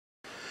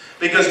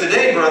Because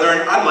today,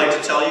 brethren, I'd like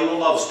to tell you a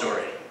love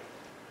story.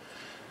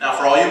 Now,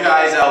 for all you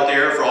guys out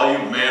there, for all you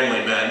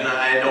manly men,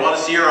 I don't want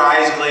to see your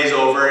eyes glaze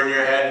over and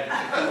your head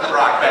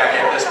rock back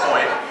at this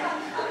point.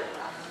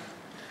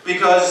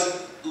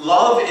 Because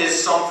love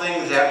is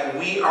something that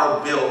we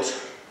are built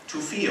to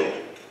feel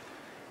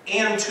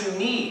and to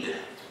need.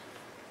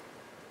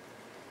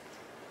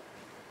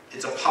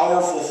 It's a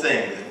powerful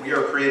thing that we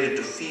are created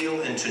to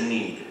feel and to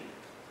need.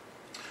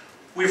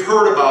 We've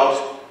heard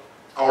about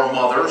our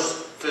mothers,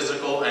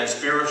 physical and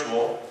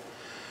spiritual.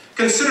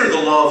 Consider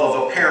the love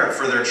of a parent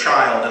for their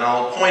child, and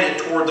I'll point it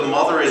toward the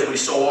mother as we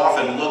so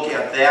often look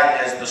at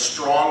that as the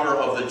stronger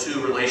of the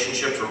two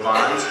relationships or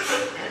bonds.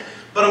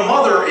 But a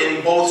mother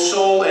in both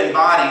soul and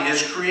body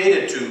is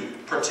created to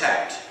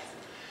protect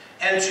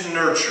and to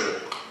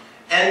nurture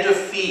and to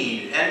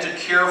feed and to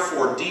care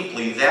for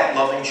deeply that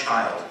loving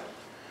child.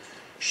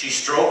 She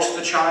strokes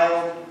the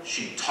child,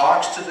 she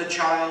talks to the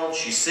child,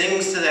 she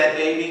sings to that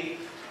baby,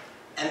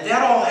 and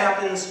that all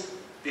happens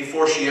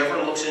before she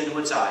ever looks into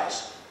its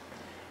eyes.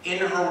 In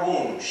her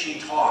womb, she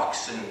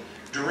talks and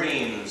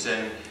dreams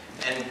and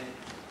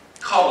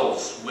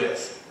cuddles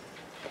with,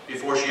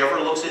 before she ever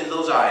looks into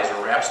those eyes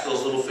or wraps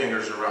those little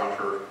fingers around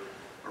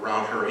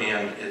her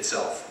hand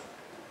itself.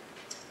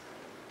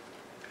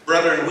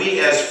 Brethren, we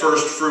as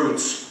first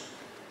fruits,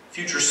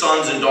 future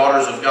sons and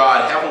daughters of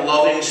God, have a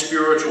loving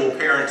spiritual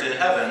parent in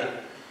heaven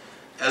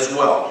as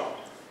well.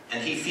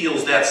 And He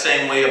feels that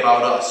same way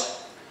about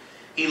us.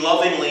 He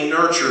lovingly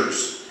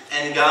nurtures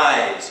and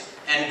guides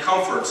and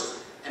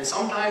comforts, and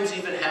sometimes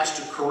even has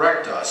to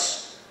correct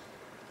us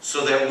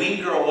so that we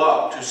grow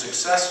up to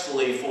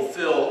successfully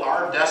fulfill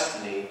our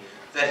destiny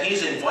that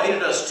He's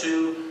invited us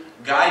to,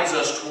 guides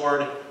us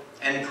toward,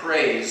 and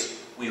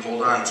prays we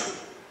hold on to.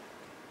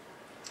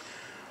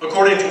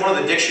 According to one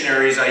of the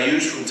dictionaries I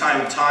use from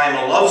time to time,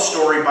 a love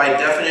story by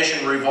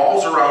definition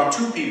revolves around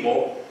two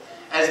people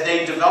as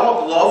they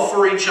develop love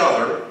for each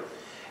other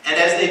and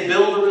as they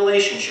build a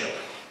relationship.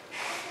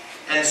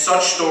 And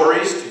such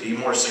stories, to be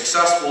more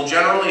successful,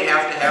 generally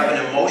have to have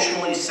an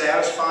emotionally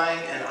satisfying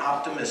and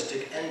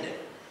optimistic ending.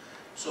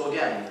 So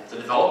again, the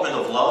development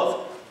of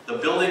love, the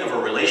building of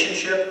a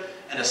relationship,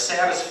 and a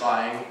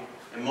satisfying,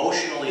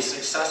 emotionally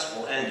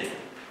successful ending.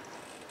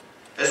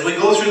 As we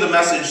go through the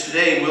message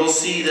today, we'll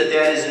see that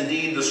that is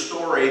indeed the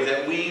story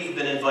that we've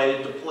been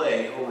invited to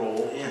play a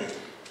role in.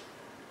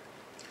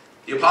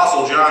 The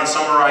Apostle John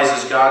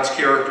summarizes God's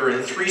character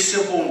in three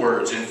simple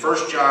words in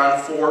 1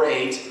 John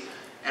 4:8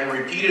 and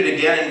repeated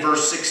again in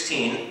verse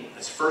 16.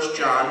 That's 1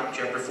 John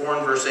chapter 4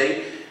 and verse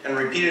 8, and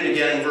repeated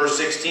again in verse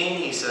 16.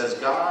 He says,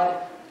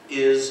 God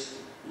is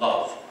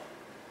love.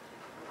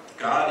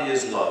 God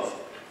is love.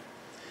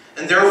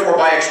 And therefore,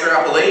 by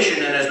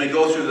extrapolation, and as we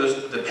go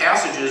through the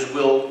passages,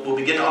 we'll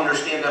begin to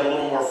understand that a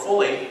little more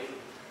fully,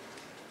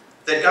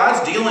 that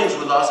God's dealings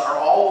with us are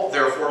all,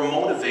 therefore,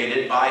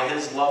 motivated by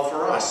His love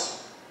for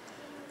us.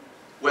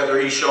 Whether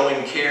He's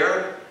showing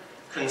care,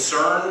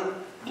 concern,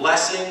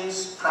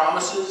 blessings,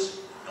 promises,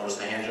 notice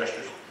the hand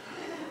gestures,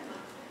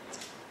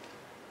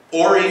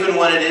 or even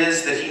when it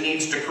is that He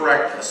needs to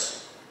correct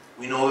us,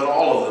 we know that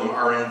all of them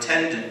are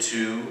intended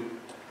to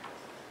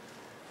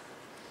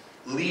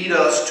lead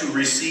us to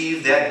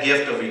receive that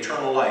gift of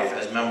eternal life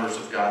as members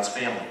of God's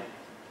family.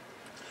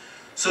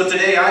 So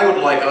today I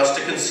would like us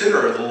to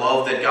consider the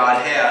love that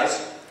God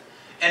has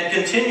and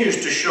continues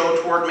to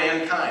show toward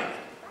mankind.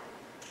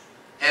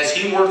 As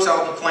He works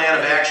out the plan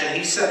of action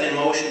He set in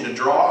motion to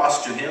draw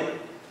us to Him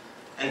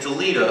and to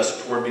lead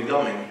us toward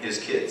becoming His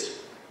kids.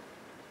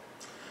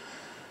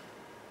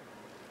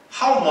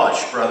 How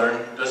much,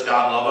 brethren, does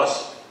God love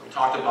us? We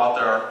talked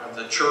about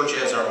the church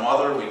as our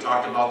mother. We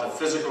talked about the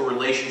physical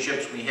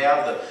relationships we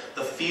have,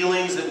 the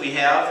feelings that we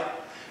have.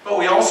 But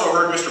we also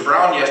heard Mr.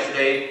 Brown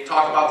yesterday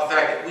talk about the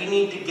fact that we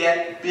need to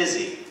get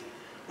busy.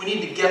 We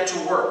need to get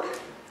to work.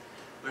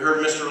 We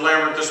heard Mr.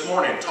 Lambert this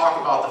morning talk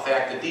about the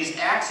fact that these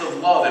acts of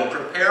love and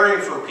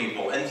preparing for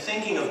people and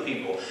thinking of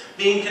people,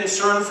 being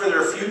concerned for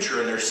their future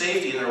and their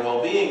safety and their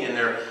well-being and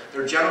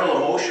their general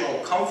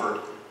emotional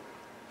comfort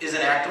is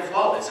an act of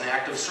love. It's an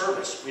act of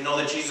service. We know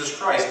that Jesus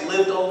Christ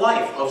lived a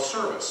life of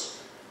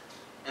service.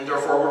 And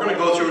therefore, we're going to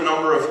go through a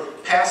number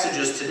of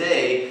passages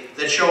today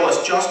that show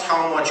us just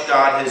how much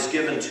God has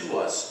given to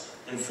us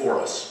and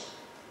for us.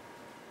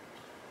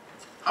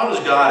 How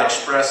does God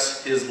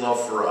express His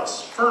love for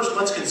us? First,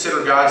 let's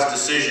consider God's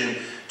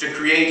decision to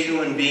create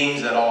human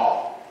beings at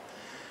all.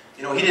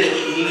 You know, He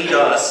didn't need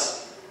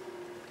us,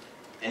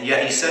 and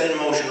yet He set in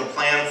motion a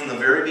plan from the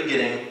very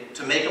beginning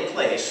to make a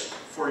place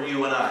for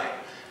you and I.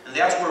 And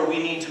that's where we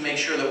need to make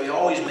sure that we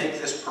always make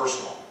this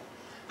personal.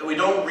 That we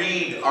don't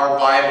read our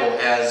Bible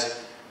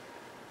as,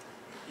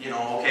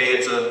 okay,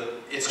 it's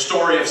a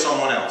story of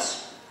someone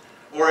else.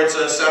 Or it's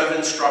a set of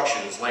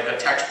instructions, like a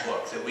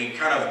textbook, that we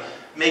kind of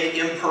make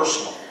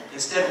impersonal.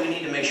 Instead, we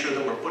need to make sure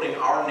that we're putting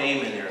our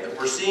name in there, that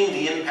we're seeing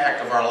the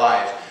impact of our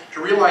lives,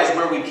 to realize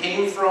where we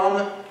came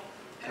from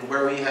and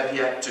where we have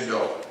yet to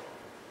go.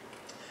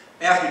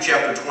 Matthew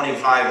chapter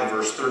 25 and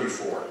verse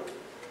 34.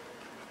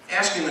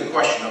 asking the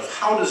question of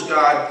how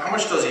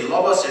much does He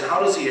love us, and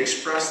how does He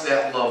express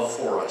that love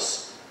for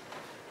us?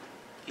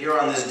 Here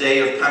on this day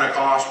of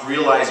Pentecost,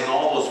 realizing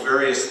all those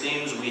various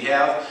themes we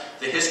have,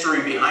 the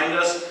history behind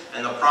us,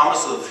 and the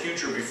promise of the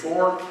future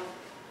before,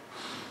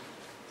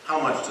 how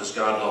much does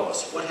God love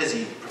us? What has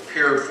He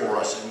prepared for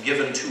us and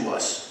given to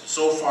us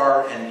so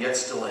far and yet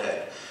still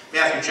ahead?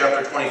 Matthew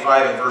chapter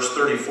 25 and verse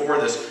 34,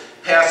 this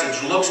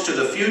passage looks to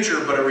the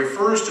future, but it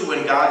refers to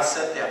when God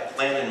set that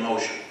plan in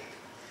motion.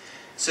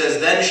 It says,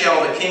 "Then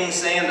shall the king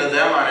say unto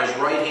them on his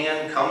right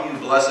hand, Come, you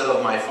blessed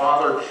of my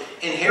Father,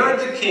 inherit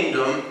the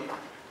kingdom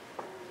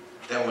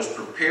that was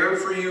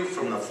prepared for you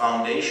from the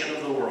foundation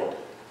of the world."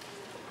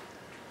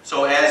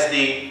 So as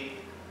the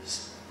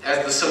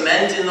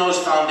cement in those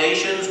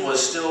foundations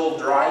was still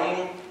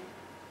drying,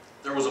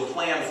 there was a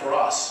plan for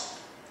us.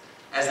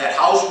 As that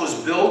house was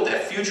built,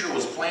 that future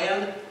was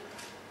planned,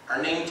 our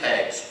name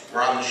tags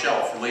were on the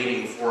shelf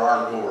waiting for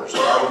our doors,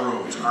 our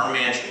rooms, our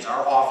mansions,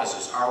 our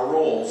offices, our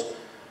roles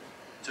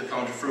to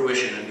come to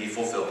fruition and be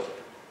fulfilled.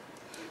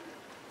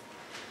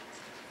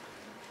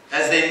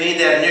 As they made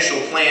that initial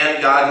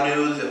plan, God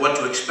knew what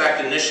to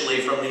expect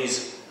initially from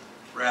these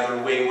rather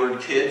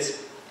wayward kids.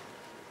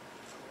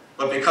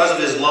 But because of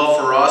His love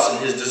for us and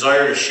His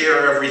desire to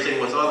share everything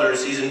with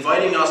others, He's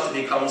inviting us to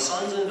become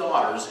sons and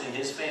daughters in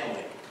His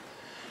family.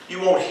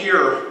 You won't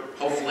hear,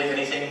 hopefully,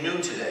 anything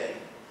new today.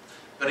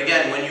 But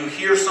again, when you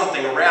hear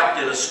something wrapped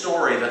in a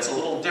story that's a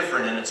little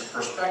different in its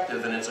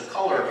perspective and its a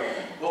color,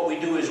 what we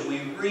do is we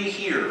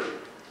rehear,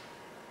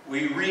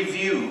 we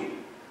review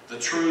the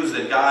truths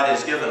that God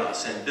has given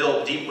us and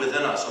built deep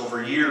within us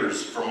over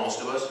years, for most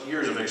of us,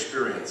 years of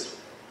experience.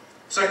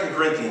 2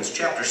 Corinthians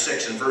chapter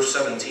 6 and verse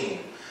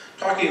 17,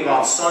 talking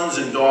about sons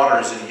and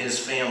daughters in His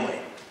family.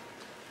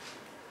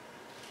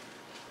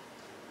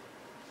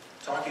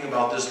 Talking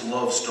about this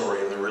love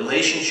story and the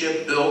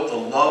relationship built, the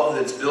love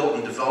that's built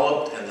and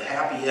developed, and the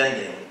happy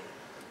ending,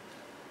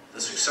 the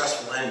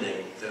successful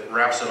ending that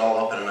wraps it all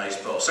up in a nice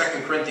bow.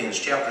 2 Corinthians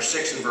chapter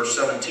 6 and verse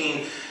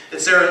 17, it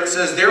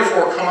says,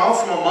 "Therefore come out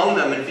from among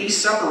them and be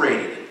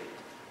separated,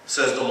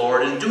 says the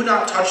Lord, and do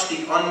not touch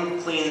the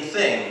unclean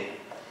thing.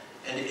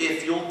 And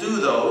if you'll do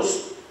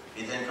those,"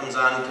 he then comes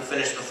on to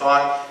finish the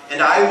thought,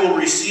 "and I will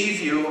receive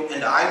you,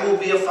 and I will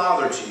be a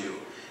father to you,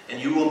 and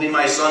you will be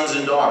my sons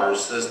and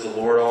daughters, says the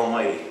Lord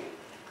Almighty."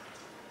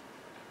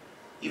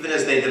 Even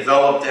as they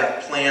developed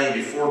that plan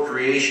before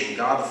creation,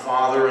 God the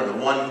Father and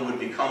the one who would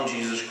become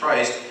Jesus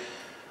Christ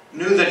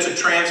knew that to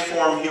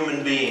transform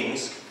human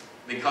beings,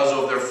 because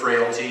of their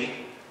frailty,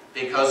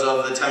 because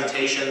of the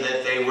temptation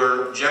that they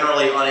were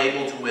generally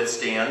unable to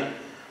withstand,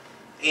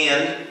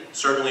 and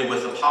certainly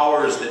with the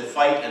powers that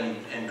fight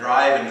and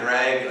drive and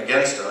drag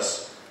against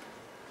us,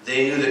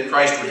 they knew that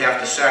Christ would have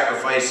to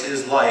sacrifice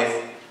His life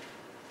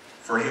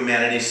for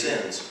humanity's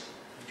sins.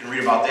 You can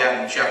read about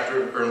that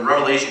in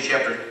Revelation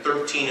chapter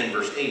 13 and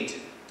verse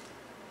 8.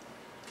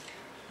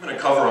 I'm going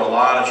to cover a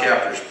lot of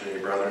chapters today,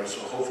 brethren,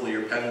 so hopefully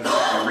your pen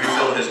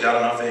refill has got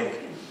enough ink.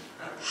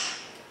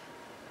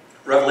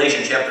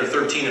 Revelation chapter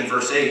 13 and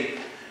verse 8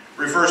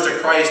 refers to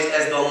Christ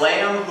as the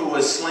Lamb who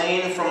was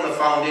slain from the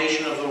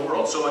foundation of the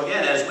world. So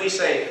again, as we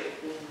say,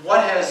 what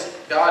has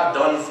God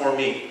done for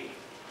me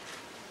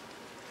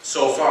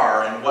so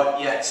far, and what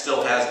yet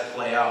still has to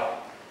play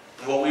out?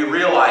 And what we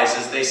realize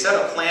is they set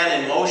a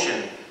plan in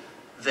motion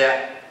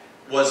that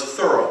was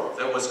thorough,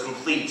 that was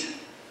complete,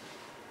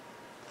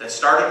 that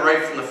started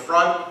right from the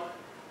front,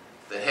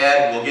 that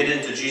had, we'll get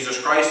into Jesus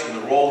Christ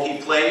and the role He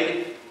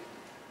played,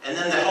 and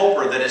then the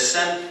helper that is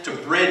sent to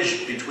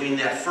bridge between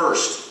that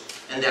first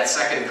and that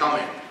second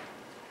coming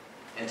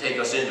and take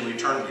us into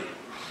eternity.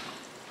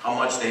 How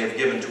much they have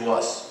given to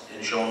us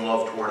and shown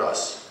love toward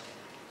us.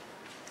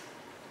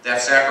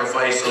 That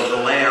sacrifice of the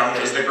Lamb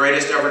is the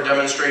greatest ever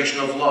demonstration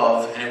of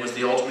love, and it was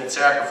the ultimate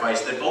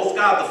sacrifice that both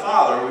God the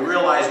Father, we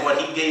realize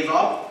what He gave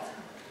up,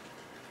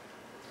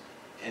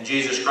 and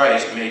Jesus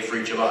Christ made for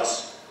each of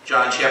us.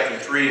 John chapter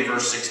 3 and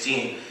verse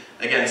 16.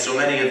 Again, so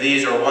many of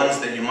these are ones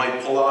that you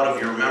might pull out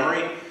of your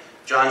memory.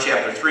 John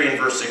chapter 3 and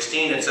verse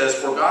 16, it says,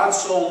 "For God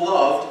so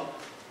loved,"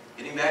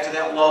 getting back to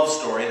that love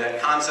story,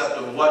 that concept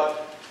of what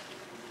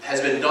has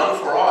been done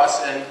for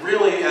us, and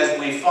really as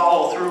we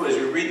follow through, as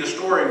we read the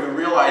story, we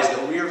realize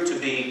that we are to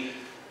be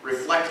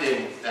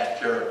reflecting that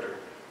character.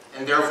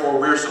 And therefore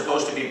we're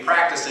supposed to be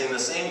practicing the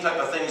same type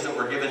of things that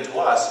were given to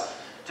us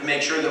to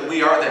make sure that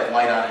we are that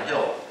light on a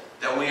hill,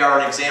 that we are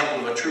an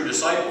example of a true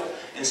disciple.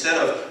 Instead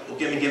of, well,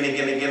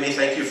 gimme,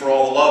 thank you for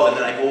all the love, and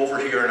then I go over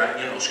here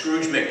and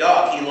Scrooge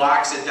McDuck, he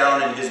locks it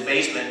down in his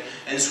basement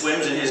and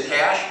swims in his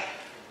cash.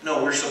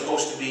 No, we're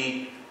supposed to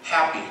be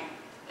happy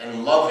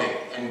and loving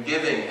and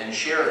giving and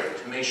sharing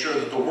to make sure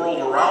that the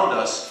world around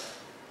us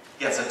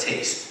gets a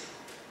taste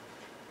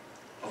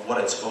of what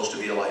it's supposed to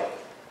be like.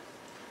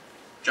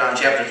 John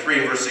chapter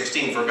 3 verse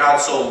 16, "For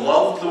God so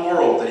loved the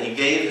world that He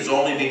gave His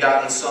only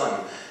begotten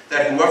Son,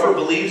 that whoever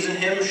believes in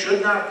Him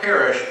should not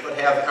perish but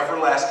have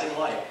everlasting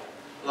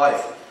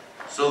life."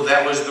 So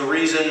that was the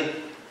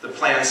reason the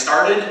plan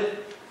started,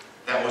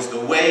 That was the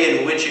way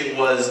in which it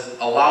was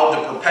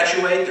allowed to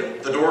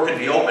perpetuate. The door could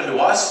be open to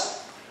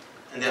us,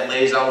 and that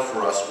lays out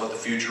for us what the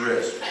future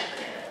is.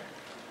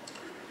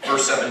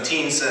 Verse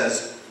 17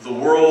 says,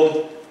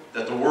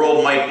 that the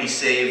world might be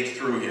saved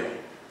through him.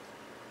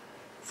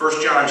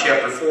 1 John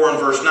chapter 4 and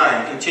verse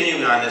 9,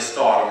 continuing on this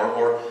thought,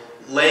 or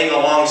laying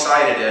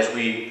alongside it as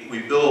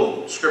we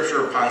build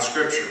Scripture upon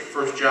Scripture.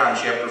 1 John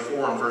chapter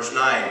 4 and verse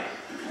 9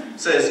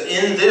 says,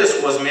 in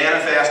this was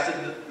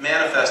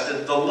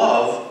manifested the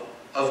love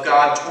of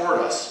God toward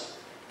us,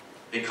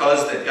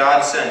 because that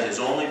God sent his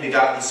only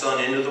begotten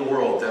Son into the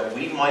world, that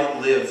we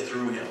might live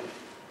through him.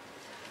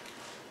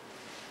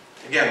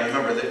 Again,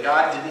 remember that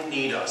God didn't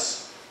need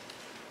us.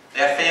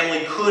 That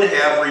family could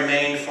have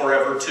remained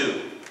forever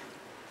too.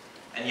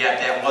 And yet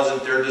that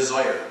wasn't their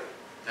desire.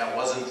 That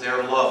wasn't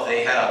their love.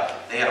 They had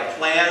a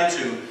plan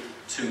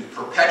to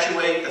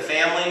perpetuate the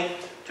family,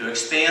 to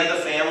expand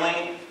the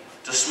family,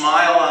 to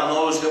smile on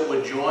those that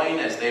would join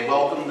as they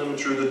welcomed them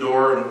through the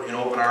door in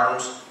open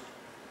arms.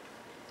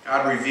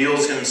 God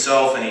reveals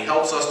himself, and he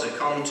helps us to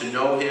come to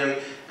know him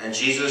and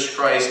Jesus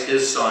Christ,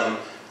 his Son,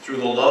 through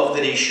the love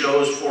that he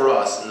shows for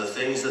us and the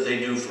things that they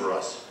do for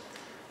us.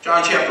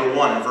 John chapter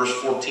 1 and verse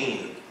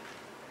 14.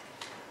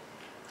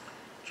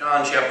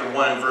 John chapter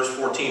 1 and verse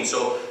 14.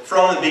 So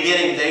from the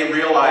beginning they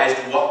realized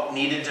what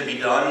needed to be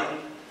done.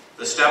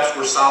 The steps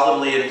were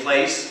solidly in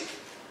place.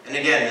 And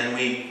again, then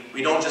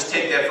we don't just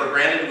take that for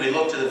granted. We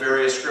look to the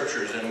various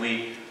scriptures and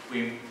we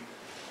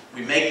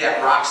make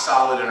that rock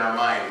solid in our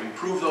mind. We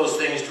prove those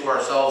things to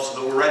ourselves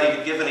so that we're ready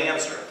to give an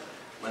answer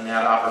when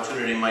that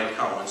opportunity might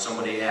come, when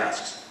somebody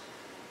asks.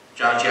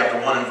 John chapter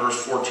 1 and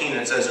verse 14,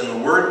 it says, and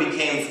the Word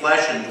became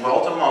flesh and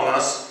dwelt among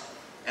us,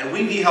 and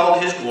we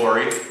beheld his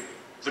glory,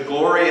 the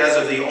glory as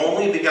of the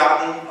only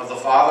begotten of the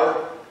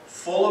Father,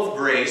 full of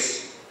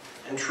grace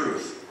and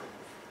truth.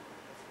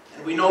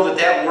 And we know that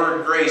that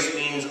word grace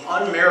means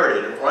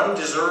unmerited or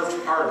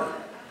undeserved pardon.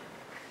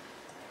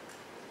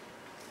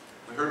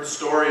 We heard the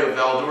story of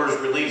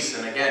Valdur's release,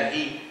 and again,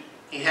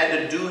 he had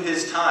to do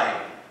his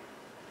time.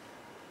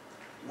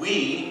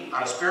 We,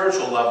 on a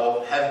spiritual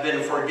level, have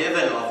been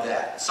forgiven of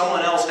that.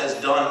 Someone else has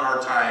done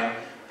our time,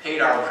 paid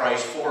our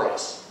price for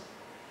us.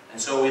 And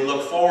so we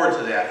look forward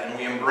to that, and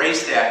we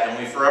embrace that, and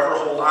we forever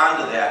hold on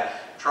to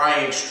that,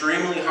 trying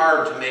extremely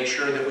hard to make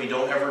sure that we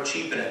don't ever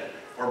cheapen it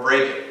or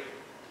break it.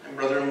 And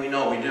brethren, we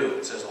know we do.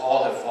 It says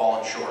all have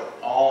fallen short,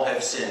 all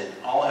have sinned,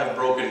 all have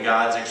broken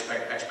God's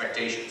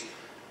expectations.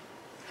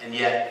 And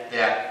yet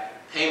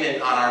that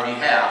payment on our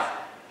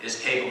behalf is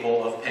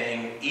capable of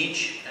paying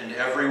each and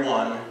every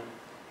one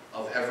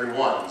of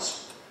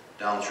everyone's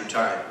down through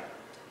time.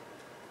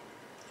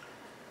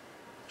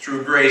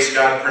 Through grace,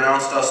 God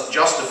pronounced us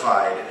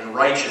justified and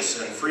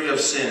righteous and free of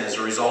sin as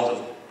a result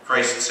of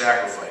Christ's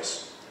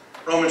sacrifice.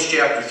 Romans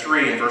chapter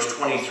 3 and verse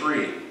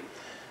 23.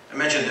 I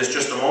mentioned this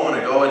just a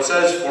moment ago. It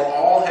says, for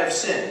all have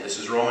sinned. This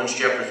is Romans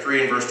chapter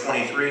 3 and verse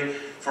 23.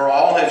 For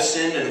all have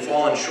sinned and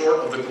fallen short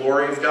of the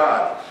glory of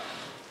God,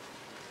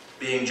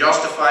 being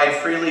justified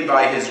freely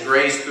by his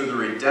grace through the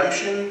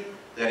redemption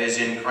that is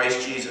in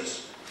Christ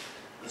Jesus.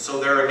 And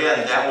so there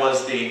again, that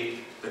was the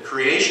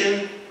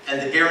creation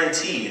and the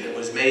guarantee that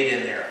was made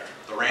in there.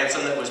 The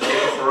ransom that was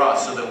paid for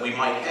us so that we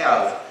might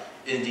have,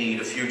 indeed,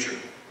 a future.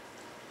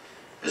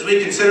 As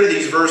we consider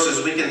these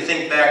verses, we can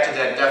think back to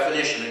that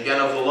definition again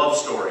of the love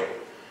story.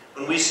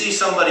 When we see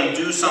somebody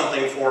do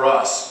something for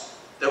us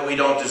that we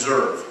don't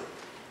deserve,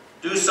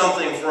 do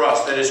something for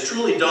us that is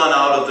truly done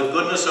out of the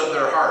goodness of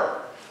their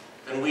heart,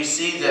 then we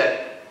see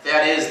that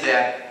is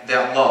that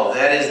love,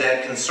 that is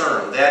that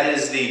concern, that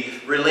is the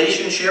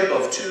relationship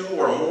of two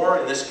or more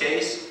in this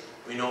case.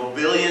 We know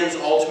billions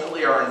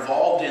ultimately are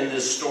involved in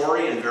this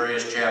story in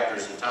various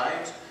chapters and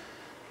times,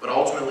 but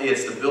ultimately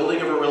it's the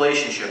building of a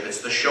relationship,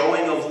 it's the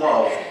showing of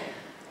love,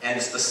 and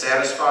it's the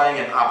satisfying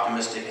and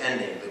optimistic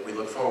ending that we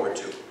look forward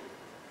to.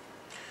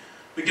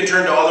 We can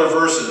turn to other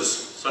verses,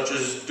 such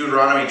as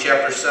Deuteronomy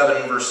chapter 7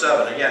 and verse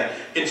 7. Again,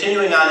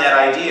 continuing on that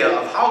idea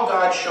of how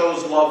God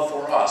shows love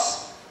for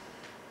us.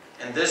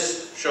 And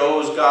this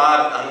shows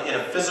God in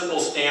a physical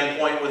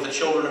standpoint with the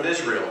children of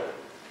Israel.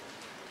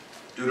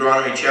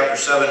 Deuteronomy chapter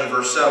 7 and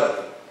verse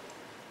 7.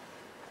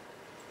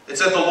 It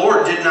said, the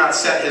Lord did not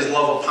set his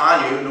love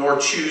upon you, nor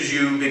choose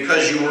you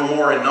because you were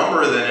more in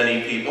number than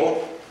any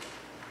people,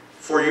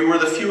 for you were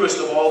the fewest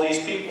of all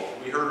these people.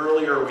 We heard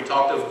earlier, we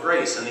talked of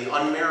grace and the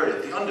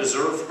unmerited, the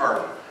undeserved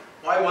pardon.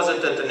 Why was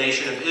it that the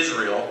nation of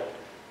Israel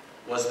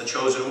was the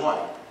chosen one?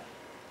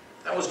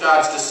 That was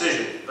God's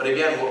decision. But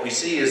again, what we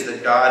see is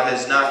that God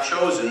has not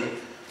chosen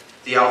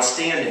the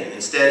outstanding.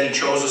 Instead, he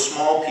chose a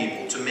small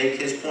people to make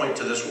his point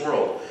to this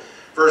world.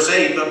 Verse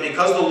 8, but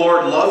because the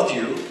Lord loved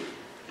you,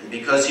 and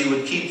because he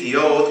would keep the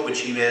oath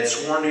which he had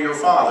sworn to your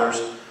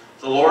fathers,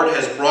 the Lord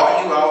has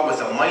brought you out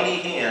with a mighty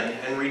hand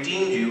and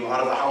redeemed you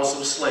out of the house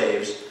of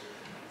slaves,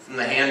 from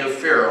the hand of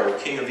Pharaoh,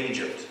 king of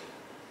Egypt.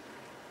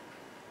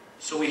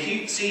 So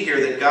we see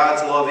here that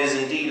God's love is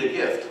indeed a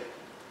gift.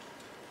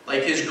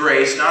 Like his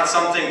grace, not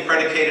something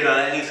predicated on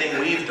anything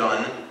we've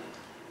done,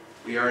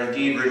 We are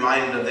indeed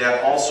reminded of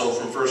that also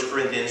from 1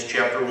 Corinthians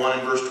chapter 1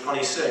 and verse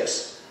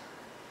 26.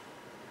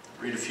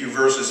 Read a few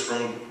verses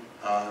from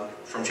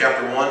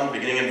chapter 1,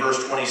 beginning in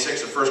verse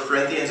 26 of 1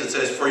 Corinthians. It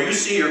says, "For you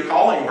see your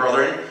calling,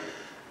 brethren,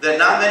 that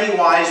not many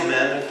wise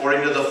men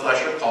according to the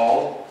flesh are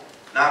called,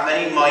 not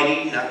many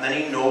mighty, not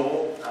many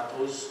noble, not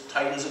those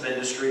titans of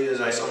industry, as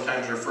I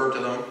sometimes refer to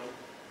them.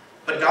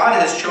 But God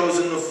has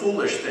chosen the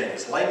foolish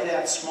things, like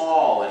that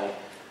small,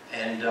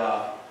 and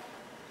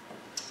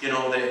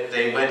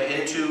they went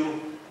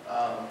into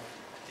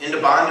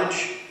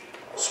bondage,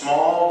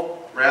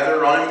 small,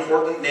 rather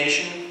unimportant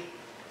nation.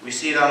 We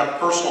see it on a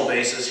personal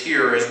basis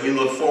here as we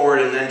look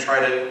forward and then try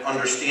to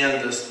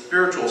understand the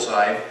spiritual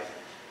side.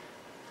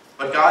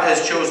 But God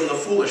has chosen the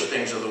foolish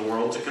things of the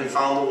world to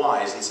confound the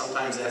wise, and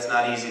sometimes that's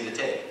not easy to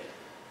take.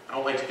 I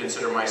don't like to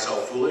consider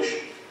myself foolish.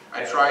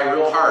 I try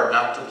real hard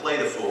not to play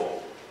the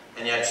fool,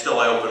 and yet still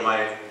I open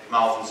my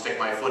mouth and stick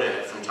my foot in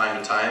it from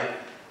time to time.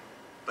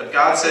 But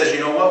God says, you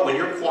know what, when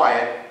you're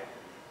quiet,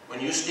 when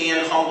you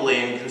stand humbly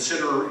and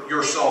consider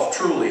yourself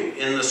truly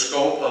in the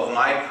scope of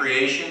my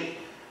creation,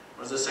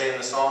 what does it say in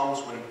the Psalms?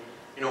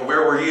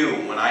 Where were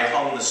you when I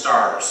hung the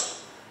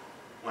stars?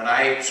 When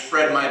I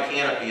spread my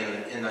canopy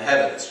in the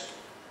heavens?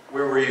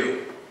 Where were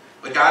you?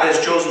 But God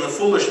has chosen the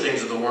foolish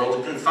things of the world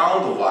to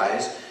confound the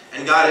wise,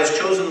 and God has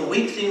chosen the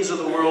weak things of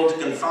the world to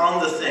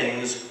confound the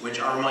things which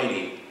are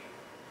mighty.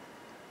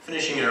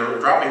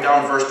 Dropping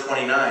down to verse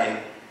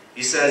 29,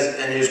 he says,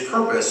 "And his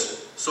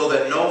purpose, so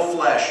that no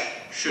flesh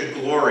should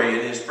glory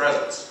in his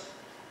presence."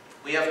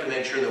 We have to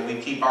make sure that we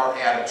keep our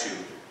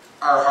attitude,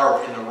 our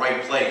heart in the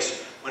right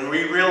place when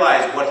we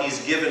realize what he's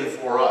given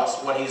for us,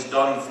 what he's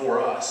done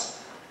for us.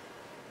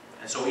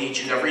 And so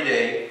each and every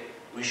day,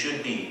 we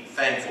should be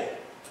thankful,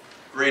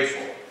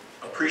 grateful,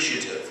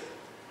 appreciative,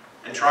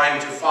 and trying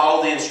to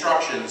follow the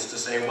instructions to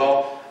say,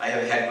 well, I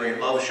have had great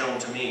love shown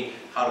to me.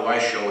 How do I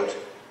show it?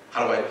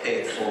 How do I pay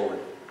it forward?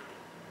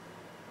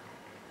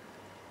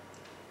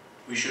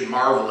 We should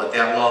marvel at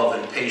that love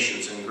and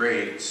patience and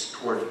grace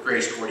toward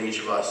each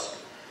of us.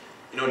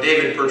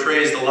 David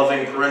portrays the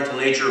loving parental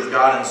nature of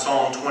God in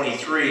Psalm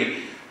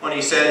 23 when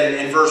he said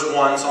in verse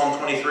 1, Psalm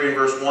 23 and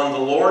verse 1, "The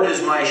Lord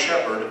is my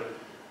shepherd,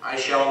 I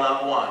shall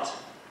not want."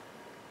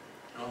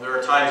 There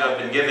are times I've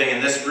been giving,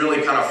 and this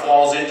really kind of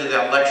falls into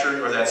that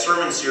lecture or that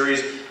sermon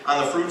series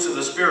on the fruits of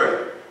the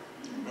Spirit.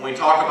 When we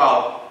talk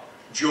about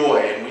joy,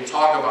 and we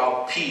talk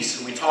about peace,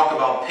 and we talk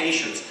about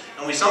patience,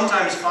 and we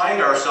sometimes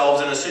find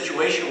ourselves in a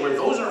situation where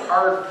those are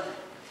hard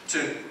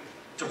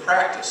to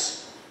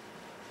practice.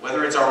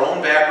 Whether it's our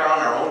own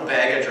background, our own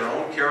baggage, our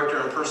own character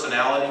and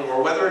personality,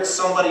 or whether it's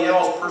somebody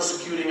else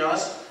persecuting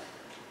us,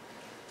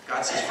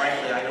 God says,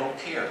 frankly, I don't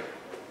care.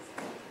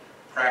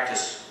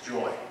 Practice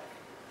joy.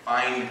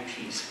 Find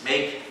peace.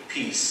 Make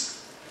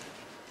peace.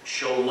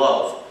 Show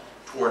love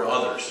toward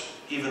others,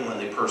 even when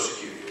they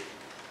persecute you.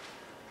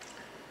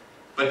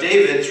 But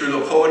David, through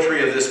the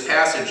poetry of this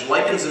passage,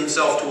 likens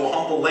himself to a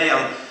humble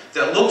lamb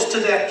that looks to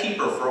that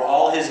keeper for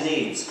all his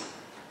needs,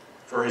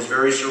 for his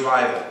very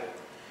survival.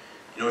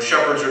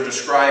 Shepherds are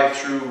described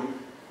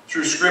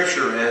through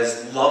Scripture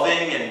as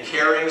loving and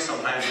caring.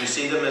 Sometimes we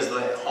see them as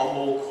the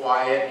humble,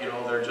 quiet,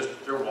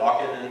 they're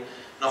walking and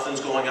nothing's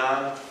going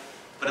on.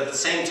 But at the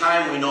same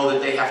time, we know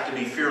that they have to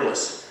be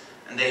fearless,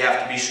 and they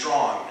have to be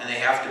strong, and they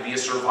have to be a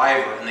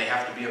survivor, and they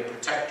have to be a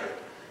protector.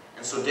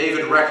 And so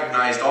David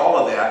recognized all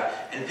of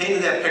that and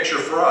painted that picture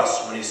for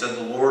us when he said,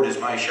 "The Lord is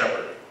my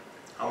shepherd."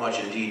 How much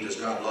indeed does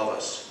God love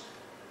us?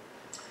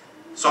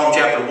 Psalm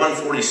chapter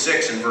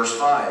 146 and verse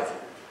 5.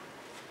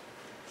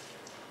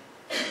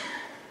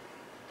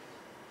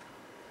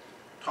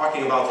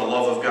 Talking about the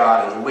love of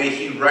God and the way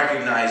he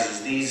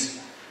recognizes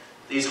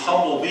these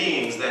humble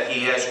beings that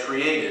he has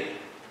created.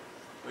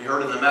 We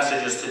heard in the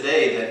messages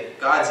today that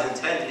God's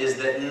intent is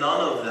that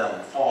none of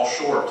them fall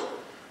short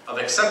of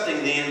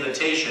accepting the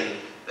invitation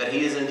that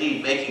he is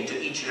indeed making to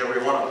each and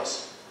every one of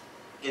us.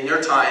 In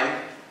their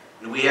time,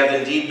 we have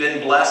indeed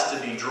been blessed to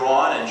be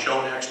drawn and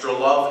shown extra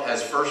love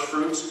as first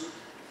fruits,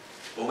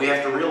 but we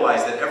have to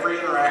realize that every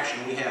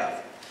interaction we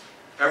have,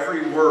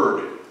 every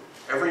word,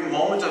 every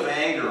moment of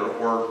anger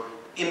or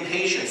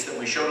impatience that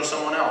we show to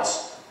someone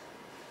else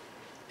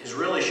is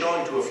really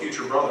showing to a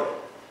future brother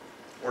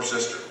or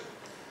sister.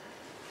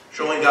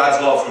 Showing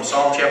God's love from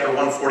Psalm chapter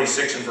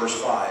 146 and verse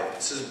 5.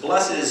 It says,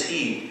 "Blessed is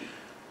he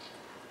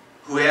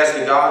who has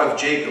the God of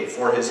Jacob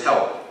for his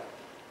help,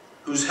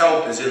 whose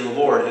help is in the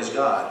Lord his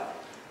God.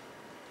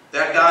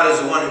 That God is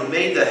the one who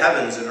made the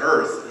heavens and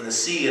earth and the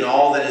sea and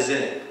all that is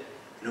in it,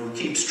 and who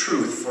keeps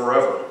truth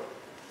forever,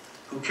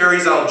 who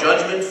carries out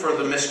judgment for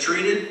the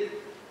mistreated,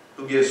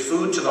 who gives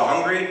food to the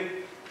hungry.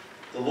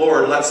 The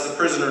Lord lets the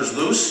prisoners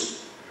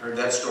loose." Heard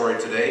that story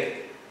today.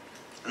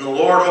 "And the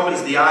Lord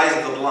opens the eyes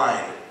of the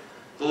blind.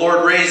 The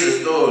Lord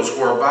raises those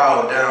who are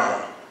bowed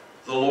down.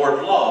 The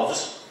Lord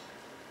loves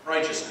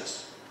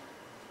righteousness."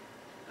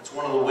 That's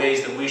one of the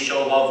ways that we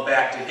show love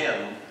back to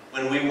him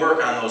when we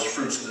work on those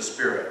fruits of the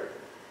Spirit.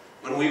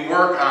 When we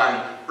work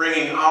on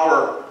bringing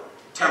our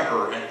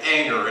temper and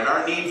anger and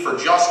our need for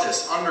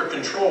justice under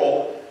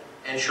control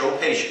and show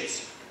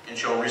patience and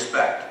show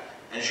respect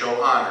and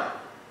show honor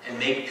and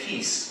make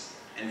peace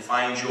and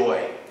find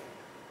joy.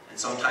 And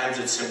sometimes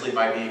it's simply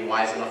by being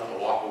wise enough to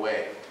walk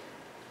away.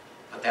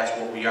 But that's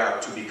what we are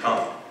to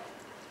become.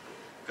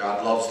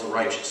 God loves the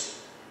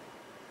righteous.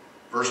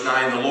 Verse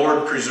 9, the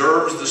Lord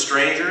preserves the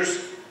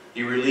strangers.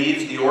 He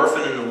relieves the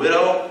orphan and the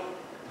widow.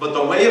 But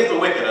the way of the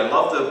wicked, I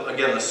love,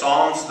 the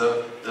Psalms,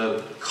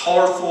 the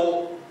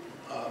colorful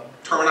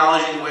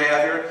terminology that we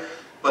have here.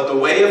 But the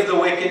way of the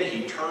wicked,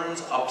 he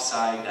turns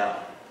upside down.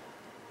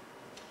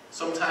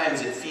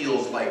 Sometimes it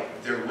feels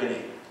like they're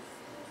winning.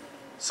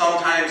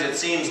 Sometimes it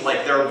seems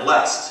like they're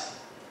blessed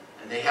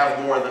and they have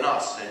more than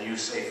us. And you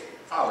say,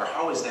 Father,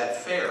 how is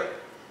that fair?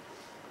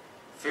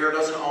 Fair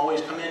doesn't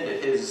always come into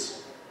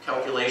his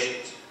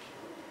calculations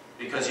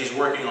because he's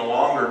working a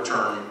longer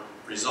term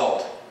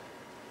result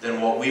than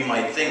what we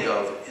might think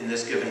of in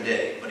this given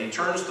day. But he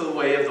turns the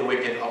way of the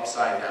wicked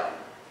upside down.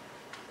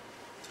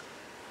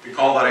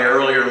 Recall that I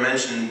earlier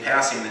mentioned in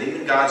passing that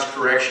even God's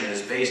correction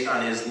is based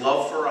on his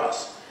love for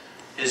us,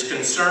 his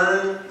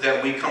concern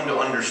that we come to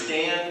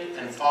understand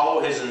and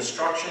follow his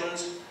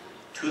instructions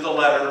to the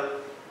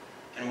letter,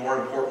 and more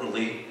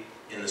importantly,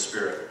 in the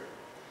Spirit.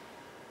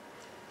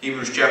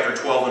 Hebrews chapter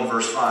 12 and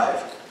verse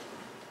 5.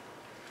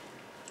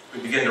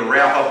 We begin to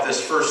wrap up this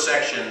first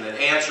section that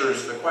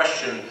answers the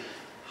question,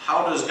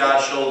 how does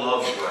God show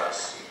love for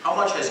us? How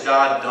much has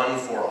God done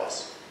for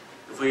us?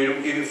 If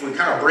we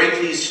kind of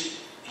break these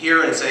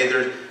here and say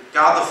there's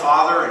God the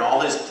Father and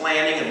all his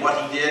planning and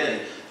what he did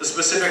and the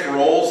specific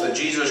roles that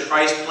Jesus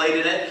Christ played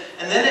in it,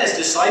 and then as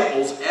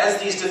disciples, as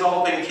these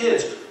developing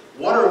kids,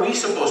 what are we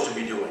supposed to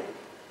be doing?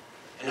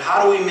 And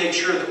how do we make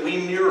sure that we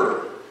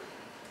mirror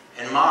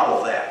and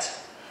model that?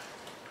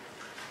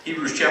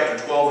 Hebrews chapter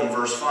 12 and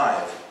verse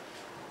 5.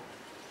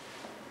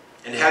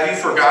 And have you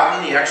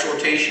forgotten the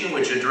exhortation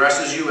which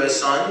addresses you as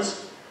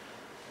sons?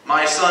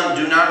 My son,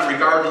 do not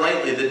regard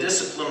lightly the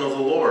discipline of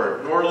the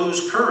Lord, nor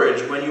lose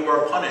courage when you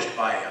are punished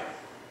by him.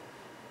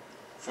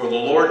 For the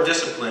Lord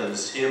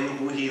disciplines him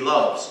who he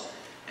loves,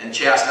 and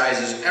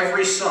chastises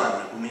every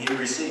son whom he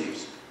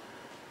receives.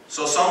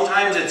 So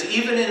sometimes it's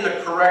even in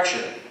the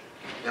correction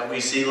that we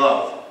see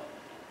love.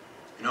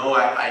 You know,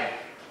 I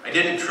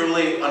didn't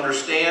truly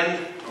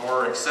understand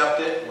or accept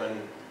it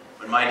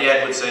when my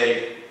dad would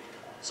say,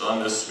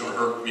 son, this is going to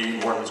hurt me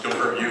more than it's going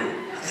to hurt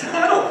you.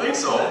 I don't think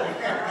so.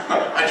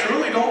 I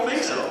truly don't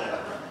think so.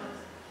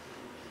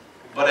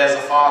 But as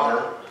a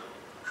father,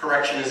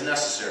 correction is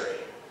necessary.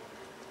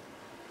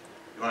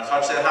 You want to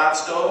touch that hot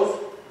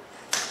stove?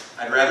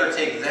 I'd rather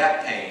take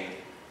that pain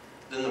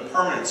than the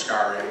permanent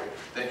scarring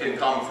that can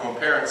come from a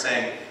parent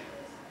saying,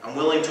 I'm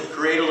willing to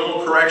create a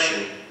little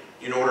correction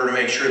in order to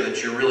make sure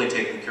that you're really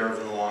taken care of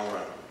in the long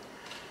run.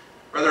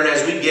 Brethren,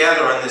 as we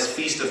gather on this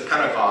Feast of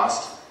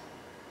Pentecost,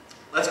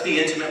 let's be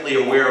intimately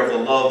aware of the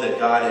love that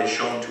God has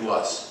shown to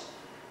us.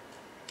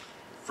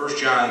 1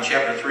 John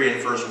chapter 3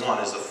 and verse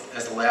 1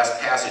 is the last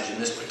passage in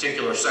this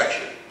particular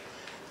section.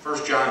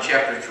 1 John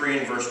chapter 3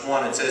 and verse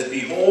 1, it says,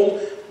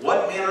 Behold,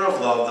 what manner of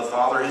love the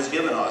Father has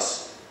given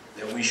us,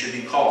 that we should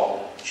be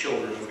called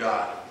children of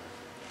God.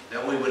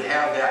 That we would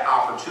have that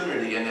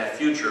opportunity and that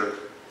future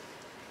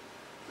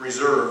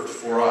reserved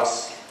for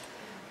us.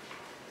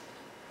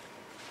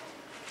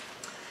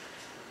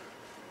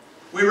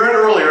 We read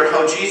earlier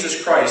how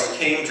Jesus Christ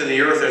came to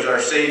the earth as our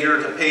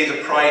Savior to pay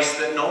the price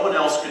that no one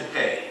else could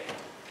pay.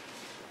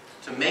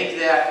 To make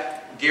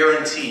that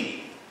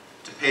guarantee,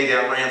 to pay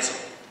that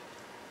ransom.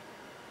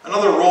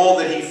 Another role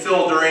that he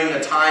filled during the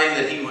time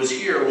that he was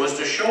here was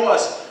to show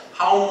us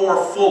how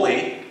more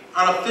fully,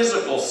 on a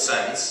physical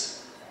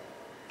sense,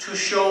 to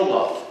show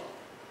love,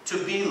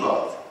 to be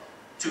love,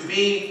 to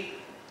be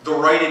the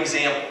right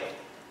example,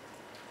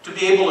 to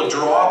be able to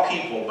draw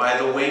people by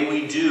the way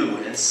we do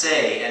and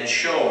say and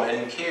show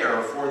and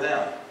care for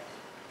them.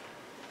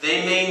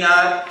 They may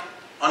not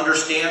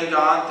understand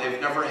God,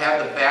 they've never had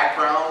the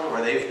background,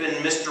 or they've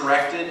been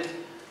misdirected,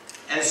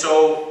 and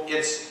so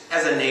it's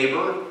as a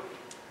neighbor,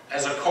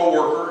 as a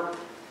co-worker,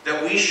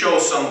 that we show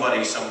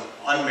somebody some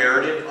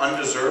unmerited,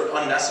 undeserved,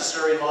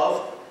 unnecessary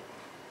love,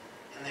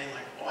 and they're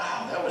like,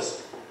 wow, that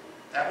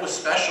was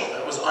special,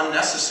 that was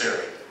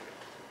unnecessary.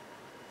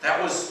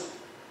 That was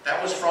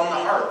from the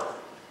heart.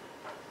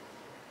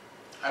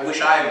 I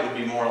wish I would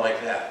be more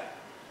like that.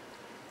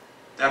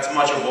 That's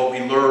much of what we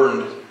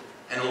learned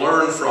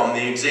from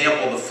the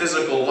example, the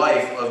physical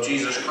life of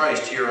Jesus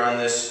Christ here on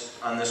this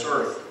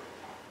earth.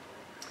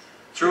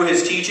 Through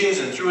his teachings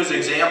and through his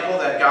example,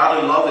 that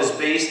godly love is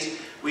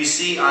based, we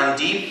see, on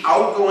deep,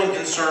 outgoing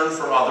concern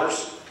for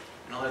others.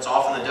 You know, that's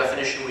often the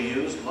definition we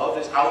use. Love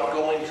is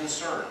outgoing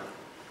concern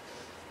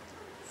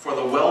for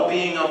the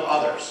well-being of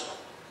others.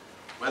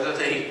 Whether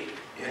they,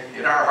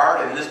 in our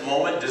heart, in this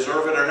moment,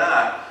 deserve it or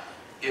not,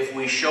 if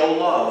we show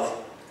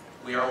love,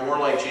 we are more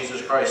like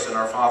Jesus Christ and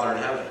our Father in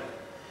heaven.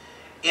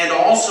 And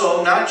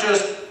also, not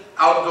just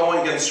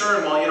outgoing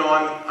concern, well, you know,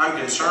 I'm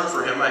concerned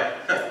for him.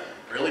 I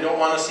really don't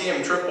want to see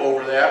him trip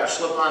over that or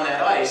slip on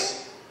that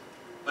ice.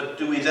 But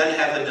do we then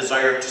have the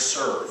desire to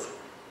serve?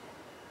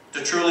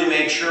 To truly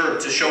make sure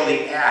to show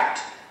the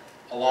act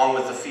along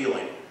with the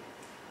feeling?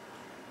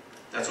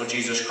 That's what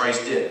Jesus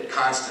Christ did,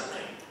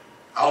 constantly.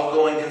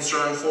 Outgoing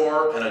concern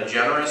for and a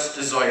generous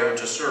desire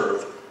to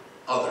serve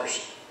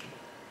others.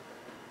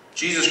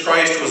 Jesus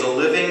Christ was a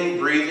living,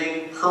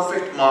 breathing,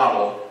 perfect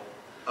model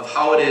of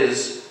how it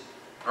is,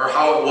 or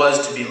how it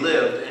was to be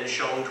lived and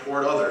shown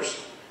toward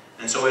others.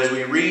 And so as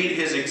we read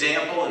his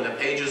example in the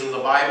pages of the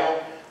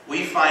Bible,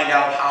 we find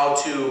out how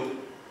to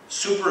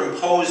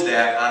superimpose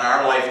that on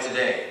our life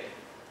today.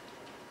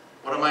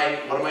 What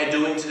am I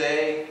doing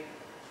today?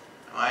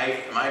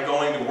 Am I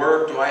going to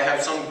work? Do I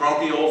have some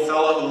grumpy old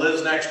fella who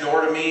lives next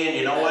door to me? And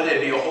you know what?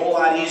 It'd be a whole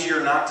lot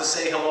easier not to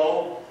say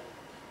hello.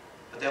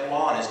 But that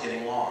lawn is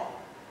getting long.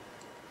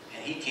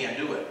 And he can't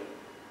do it.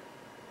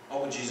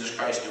 What would Jesus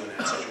Christ do in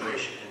that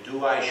situation? And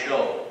do I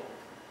show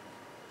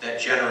that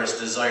generous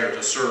desire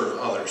to serve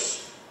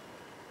others?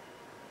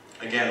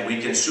 Again,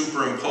 we can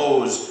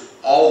superimpose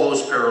all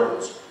those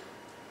parables.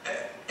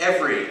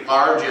 Every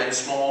large and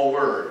small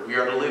word. We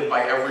are to live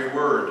by every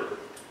word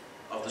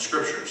of the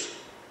Scriptures.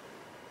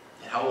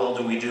 And how well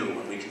do we do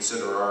when we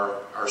consider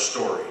our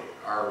story,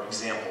 our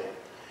example?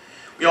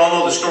 We all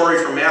know the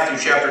story from Matthew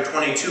chapter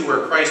 22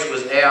 where Christ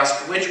was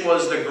asked which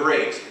was the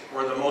great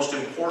or the most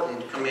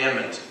important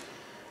commandment.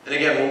 And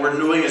again, what we're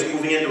doing is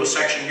moving into a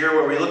section here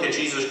where we look at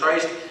Jesus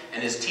Christ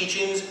and his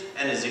teachings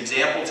and his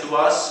example to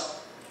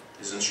us,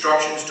 his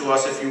instructions to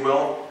us, if you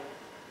will.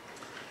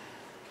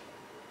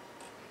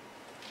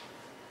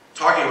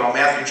 Talking about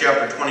Matthew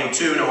chapter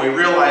 22, now we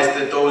realize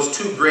that those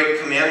two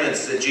great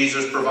commandments that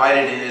Jesus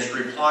provided in his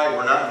reply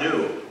were not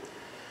new.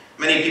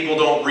 Many people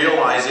don't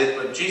realize it,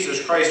 but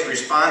Jesus Christ's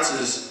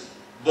responses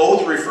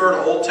both refer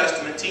to Old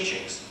Testament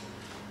teachings.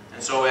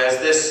 And so as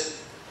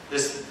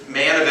this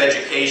man of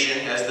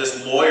education, as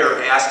this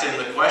lawyer asked him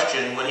the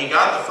question, when he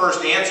got the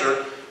first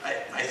answer,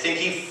 I think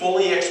he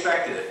fully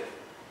expected it.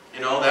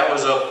 You know, that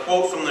was a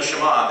quote from the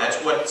Shema. That's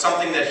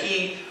something that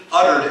he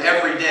uttered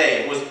every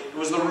day. It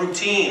was the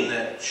routine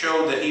that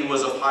showed that he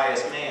was a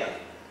pious man.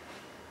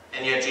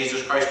 And yet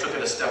Jesus Christ took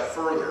it a step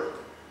further.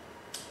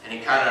 And he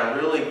kind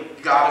of really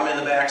got him in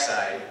the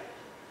backside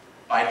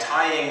by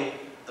tying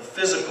the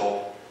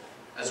physical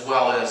as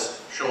well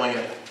as showing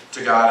it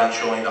to God and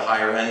showing the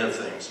higher end of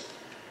things.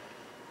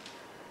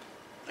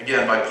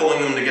 Again, by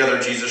pulling them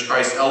together, Jesus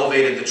Christ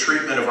elevated the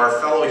treatment of our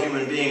fellow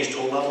human beings to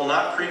a level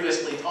not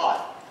previously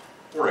taught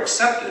or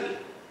accepted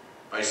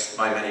by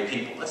many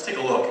people. Let's take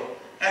a look.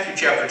 Matthew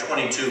chapter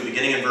 22,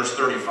 beginning in verse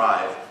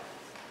 35.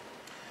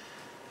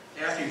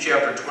 Matthew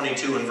chapter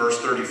 22 and verse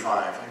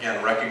 35.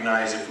 Again,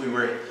 recognize if we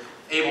were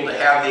able to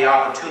have the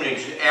opportunity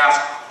to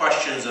ask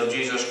questions of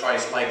Jesus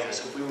Christ like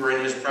this, if we were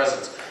in his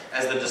presence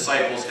as the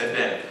disciples had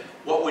been,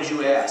 what would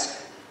you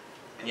ask?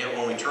 And yet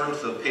when we turn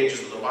to the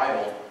pages of the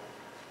Bible,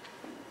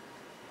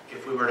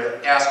 if we were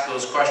to ask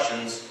those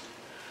questions,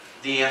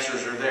 the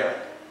answers are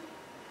there.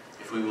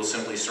 If we will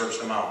simply search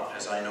them out,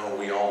 as I know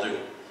we all do.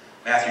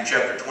 Matthew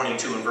chapter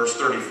 22 and verse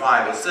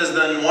 35, it says,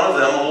 "Then one of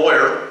them, a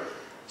lawyer,"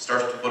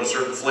 starts to put a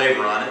certain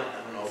flavor on it.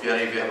 I don't know if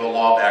any of you have a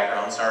law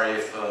background. Sorry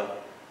if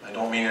I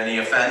don't mean any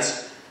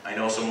offense. I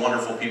know some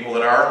wonderful people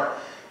that are.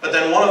 But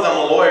then one of them,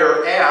 a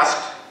lawyer,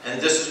 asked, and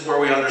this is where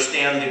we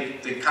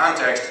understand the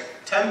context,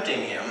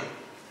 tempting him,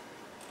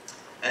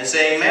 and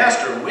saying,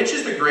 "Master, which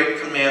is the great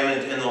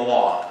commandment in the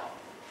law?"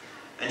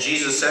 And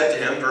Jesus said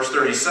to him, verse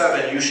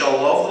 37, "You shall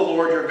love the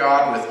Lord your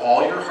God with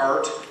all your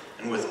heart,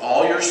 and with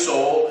all your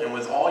soul, and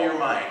with all your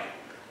mind."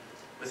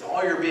 With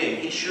all your being.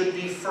 He should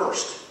be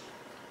first.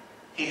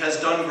 He has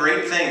done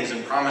great things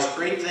and promised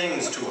great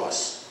things to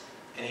us,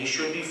 and he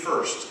should be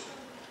first.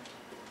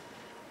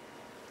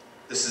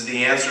 This is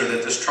the answer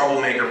that this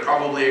troublemaker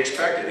probably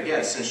expected.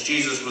 Again, since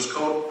Jesus was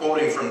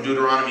quoting from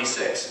Deuteronomy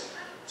 6.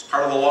 It's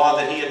part of the law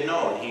that he had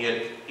known.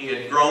 He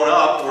had grown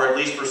up, or at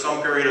least for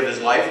some period of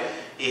his life,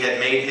 he had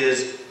made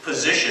his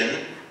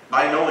position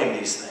by knowing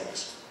these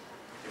things.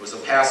 It was a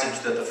passage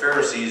that the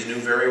Pharisees knew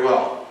very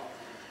well.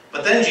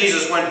 But then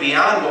Jesus went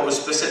beyond what was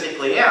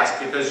specifically asked,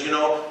 because, you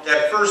know,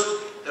 that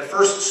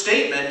first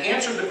statement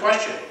answered the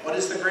question, what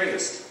is the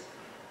greatest?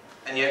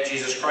 And yet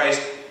Jesus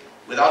Christ,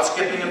 without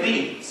skipping a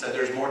beat, said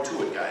there's more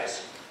to it,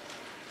 guys.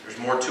 There's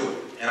more to it.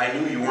 And I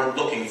knew you weren't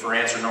looking for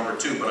answer number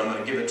 2, but I'm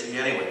going to give it to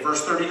you anyway.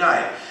 Verse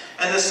 39.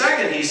 "And the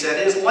second," he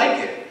said, "is like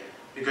it,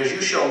 because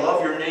you shall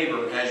love your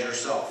neighbor as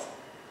yourself."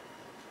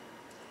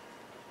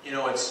 You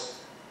know, it's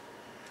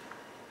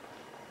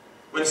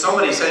when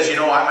somebody says, you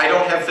know, I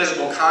don't have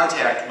physical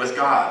contact with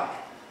God.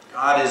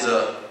 God is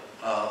a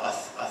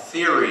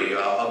theory,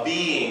 a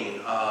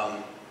being.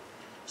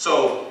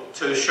 So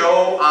to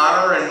show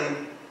honor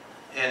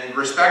and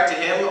respect to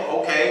him,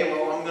 okay,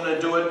 well, I'm going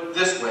to do it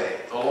this way.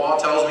 The law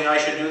tells me I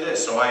should do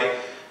this. So I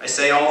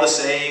say all the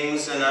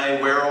sayings and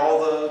I wear all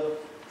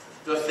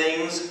the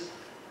things.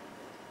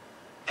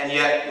 And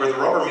yet, where the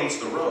rubber meets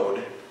the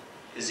road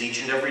is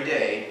each and every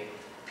day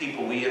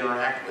people we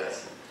interact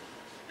with.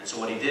 And so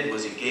what he did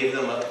was he gave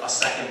them a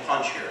second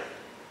punch here.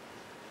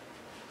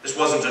 This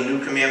wasn't a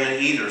new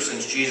commandment either,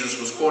 since Jesus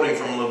was quoting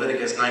from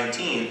Leviticus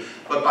 19.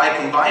 But by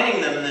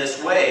combining them in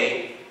this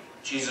way,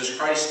 Jesus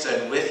Christ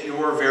said, with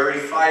your very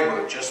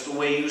fiber, just the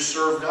way you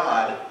serve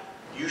God,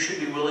 you should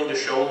be willing to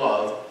show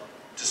love,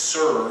 to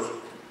serve,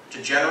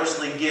 to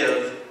generously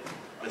give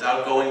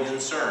without going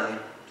concern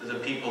to the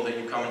people that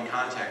you come in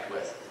contact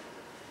with.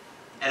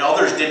 And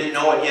others didn't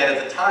know it yet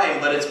at the time,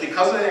 but it's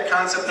because of that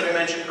concept that I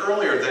mentioned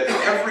earlier, that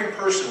every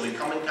person we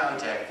come in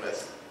contact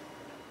with,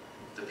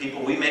 the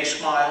people we make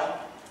smile,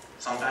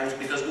 sometimes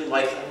because we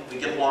like them, we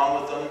get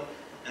along with them,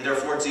 and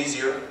therefore it's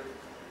easier,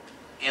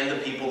 and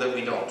the people that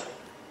we don't.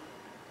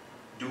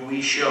 Do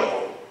we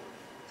show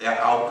that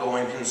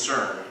outgoing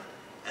concern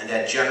and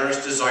that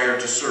generous desire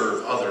to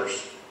serve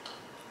others?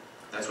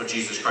 That's what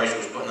Jesus Christ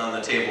was putting on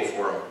the table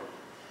for them.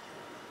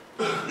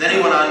 And then he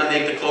went on to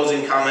make the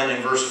closing comment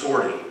in verse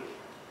 40.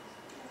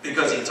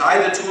 Because he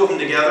tied the two of them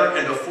together,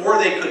 and before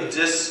they could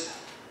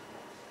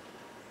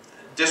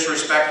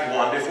disrespect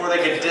one, before they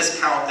could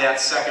discount that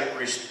second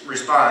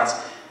response,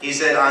 he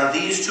said, on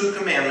these two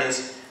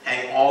commandments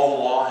hang all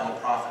the law and the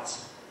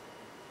prophets.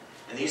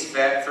 And these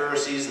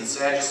Pharisees and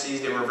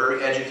Sadducees, they were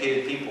very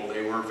educated people.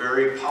 They were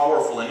very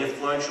powerful and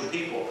influential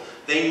people.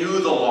 They knew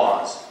the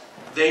laws.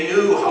 They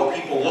knew how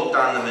people looked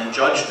on them and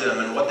judged them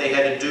and what they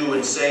had to do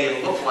and say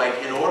and look like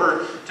in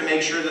order to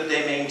make sure that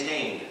they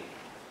maintained.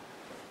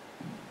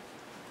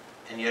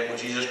 And yet what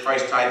Jesus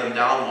Christ tied them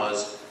down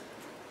was,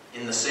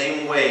 in the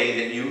same way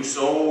that you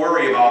so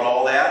worry about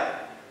all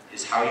that,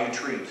 is how you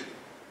treat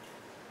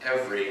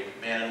every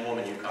man and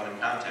woman you come in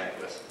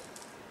contact with.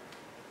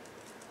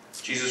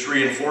 Jesus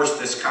reinforced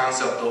this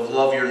concept of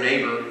love your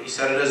neighbor. He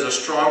said it as a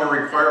stronger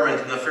requirement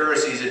than the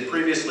Pharisees had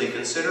previously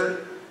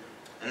considered,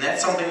 and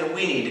that's something that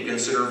we need to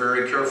consider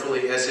very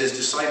carefully as his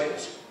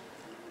disciples.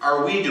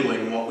 Are we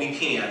doing what we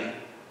can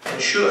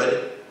and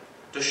should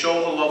to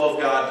show the love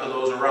of God to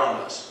those around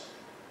us?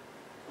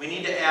 We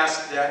need to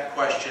ask that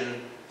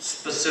question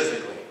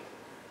specifically.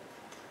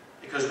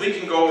 Because we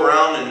can go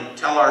around and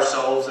tell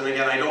ourselves, and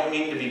again, I don't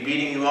mean to be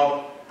beating you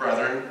up,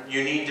 brethren.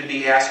 You need to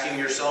be asking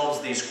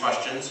yourselves these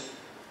questions.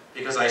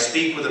 Because I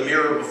speak with a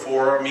mirror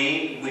before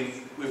me.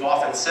 We've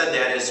often said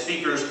that as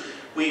speakers.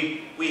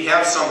 We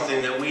have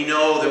something that we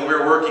know that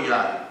we're working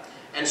on.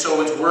 And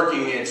so it's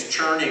working, it's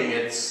churning,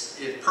 it's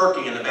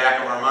perking in the back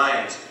of our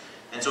minds.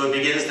 And so it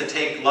begins to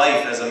take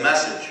life as a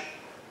message.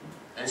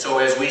 And so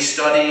as we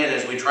study and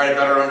as we try to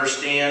better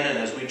understand and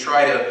as we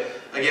try to,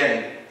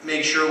 again,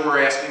 make sure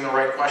we're asking the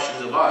right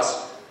questions of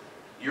us,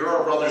 you're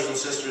our brothers and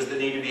sisters that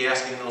need to be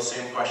asking those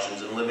same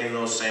questions and living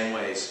those same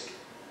ways.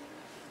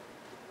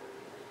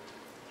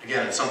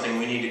 Again, it's something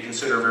we need to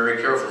consider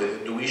very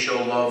carefully. Do we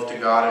show love to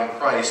God and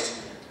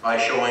Christ by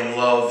showing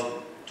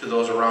love to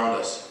those around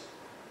us?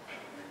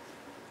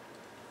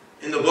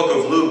 In the book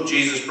of Luke,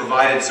 Jesus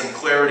provided some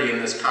clarity in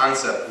this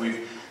concept.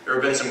 There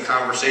have been some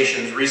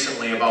conversations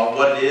recently about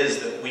what it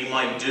is that we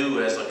might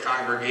do as a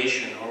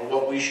congregation, or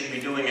what we should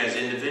be doing as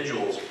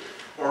individuals,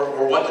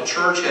 or what the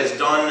church has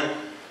done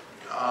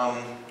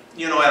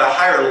at a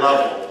higher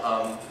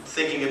level,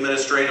 thinking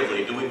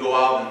administratively. Do we go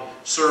out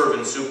and serve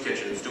in soup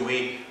kitchens?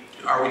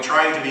 Are we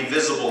trying to be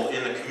visible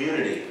in the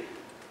community?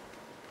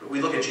 But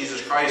we look at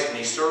Jesus Christ, and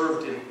he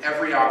served in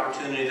every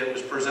opportunity that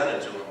was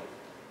presented to him.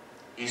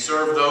 He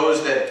served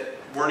those that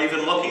weren't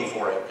even looking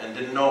for it and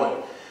didn't know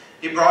it.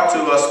 He brought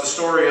to us the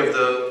story of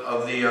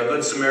the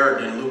Good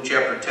Samaritan in Luke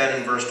chapter 10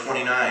 and verse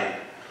 29.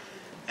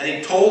 And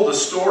he told the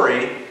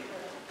story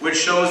which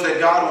shows that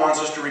God wants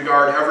us to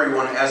regard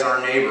everyone as our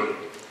neighbor,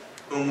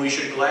 whom we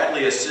should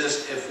gladly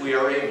assist if we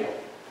are able.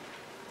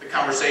 The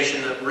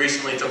conversation that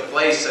recently took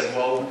place said,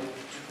 well,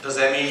 does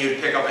that mean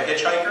you'd pick up a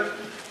hitchhiker?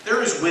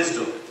 There is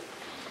wisdom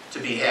to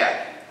be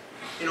had.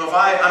 If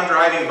I'm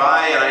driving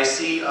by and I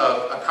see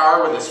a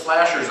car with its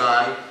flashers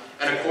on,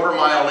 and a quarter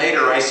mile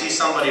later I see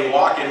somebody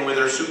walking with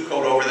their suit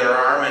coat over their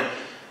arm, and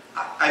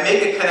I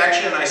make a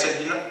connection and I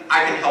said,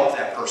 I can help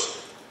that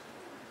person.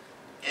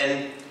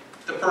 And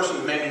the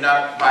person maybe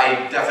not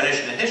by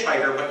definition a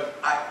hitchhiker, but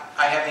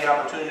I have the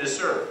opportunity to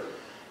serve.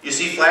 You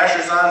see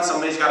flashers on,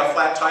 somebody's got a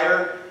flat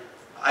tire,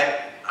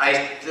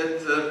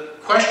 the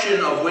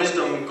question of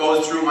wisdom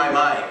goes through my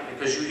mind,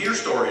 because you hear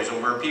stories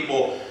of where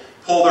people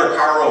pull their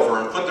car over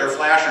and put their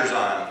flashers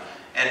on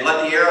and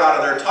let the air out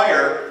of their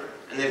tire,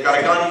 and they've got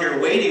a gun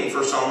here waiting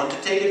for someone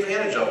to take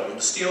advantage of them,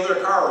 to steal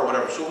their car or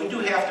whatever. So we do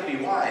have to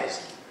be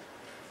wise.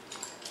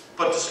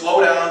 But to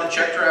slow down, to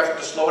check traffic,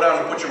 to slow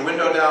down, to put your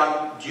window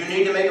down, do you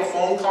need to make a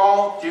phone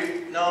call?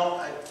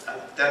 No,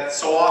 that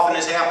so often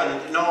has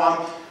happened. No,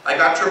 I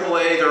got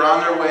AAA, they're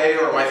on their way,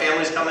 or my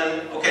family's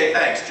coming. Okay,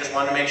 thanks. Just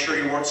wanted to make sure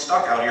you weren't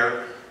stuck out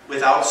here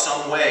without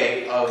some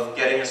way of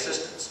getting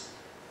assistance.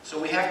 So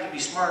we have to be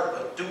smart,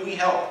 but do we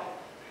help?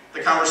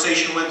 The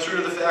conversation went through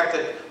to the fact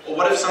that, well,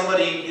 what if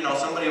somebody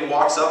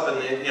walks up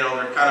and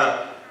they're kind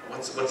of,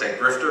 what's that,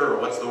 grifter, or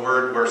what's the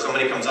word, where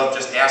somebody comes up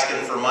just asking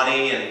for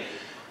money, and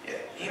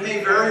he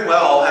may very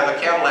well have a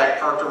Cadillac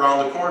parked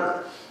around the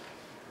corner.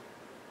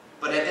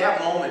 But at that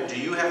moment, do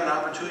you have an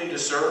opportunity to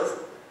serve?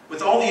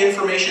 With all the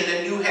information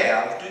that you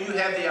have, do you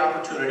have the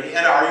opportunity,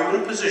 and are you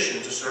in a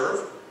position to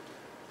serve?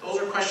 Those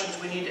are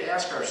questions we need to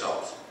ask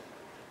ourselves.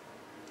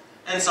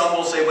 And some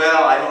will say,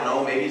 well, I don't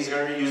know, maybe he's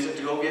going to use it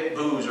to go get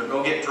booze or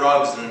go get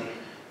drugs. And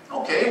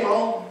okay,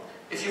 well,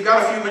 If you've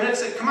got a few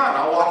minutes, come on,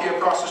 I'll walk you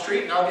across the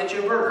street and I'll get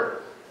you a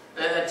burger.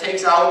 And it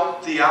takes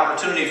out the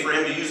opportunity for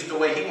him to use it the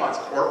way he wants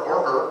it, or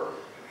her.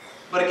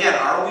 But again,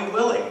 are we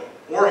willing?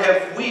 Or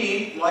have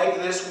we, like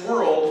this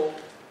world,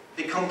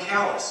 become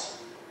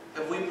callous?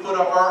 Have we put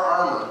up our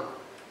armor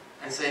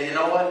and say, you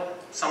know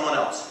what, someone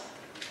else?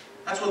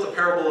 That's what the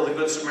parable of the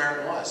Good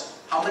Samaritan was.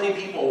 How many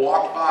people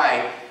walked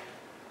by,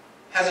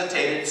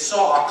 hesitated,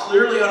 saw,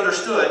 clearly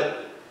understood,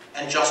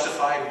 and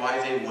justified why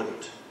they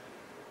wouldn't?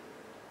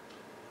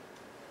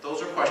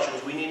 Those are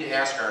questions we need to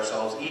ask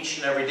ourselves each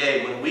and every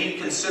day when we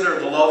consider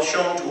the love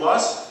shown to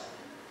us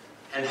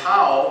and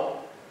how,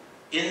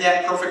 in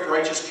that perfect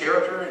righteous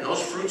character and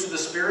those fruits of the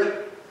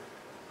Spirit,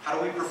 how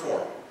do we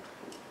perform?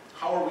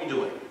 How are we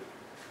doing?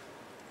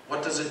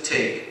 What does it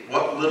take?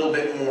 What little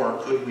bit more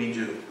could we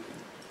do?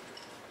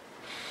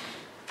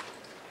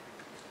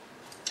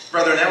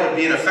 Brethren, that would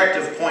be an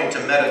effective point to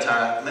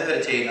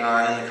meditate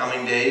on in the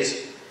coming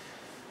days,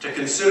 to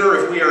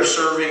consider if we are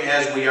serving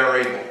as we are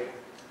able.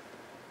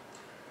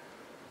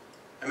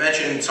 I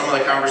mentioned some of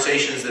the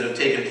conversations that have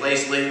taken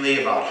place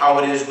lately about how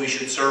it is we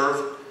should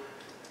serve.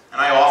 And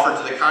I offered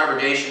to the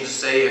congregation to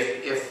say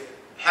if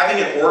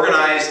having an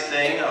organized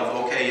thing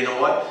of, okay, you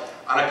know what,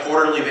 on a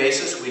quarterly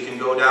basis we can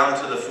go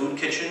down to the food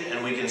kitchen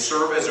and we can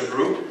serve as a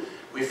group,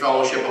 we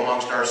fellowship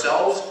amongst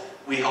ourselves,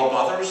 we help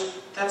others,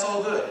 that's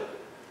all good.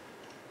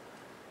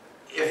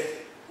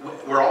 If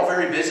we're all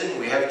very busy,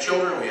 we have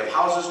children, we have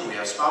houses, and we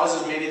have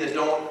spouses maybe that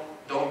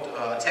don't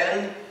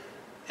attend,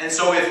 and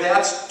so if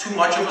that's too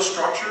much of a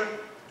structure,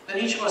 then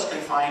each of us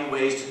can find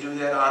ways to do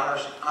that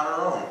on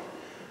our own.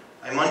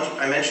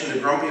 I mentioned the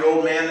grumpy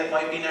old man that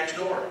might be next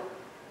door.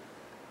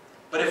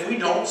 But if we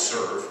don't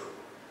serve,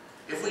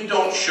 if we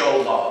don't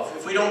show love,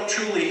 if we don't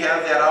truly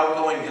have that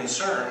outgoing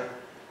concern,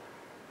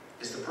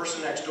 is the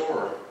person next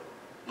door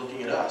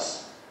looking at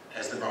us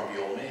as the grumpy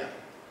old man?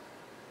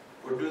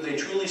 Or do they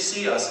truly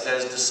see us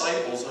as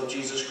disciples of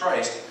Jesus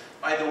Christ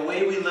by the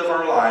way we live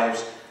our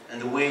lives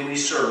and the way we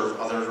serve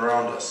others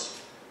around us?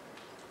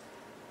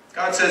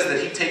 God says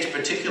that He takes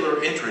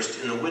particular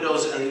interest in the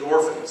widows and the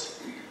orphans.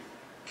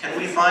 Can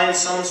we find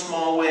some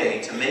small way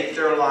to make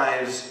their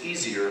lives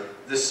easier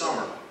this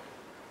summer?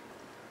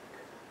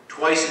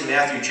 Twice in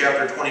Matthew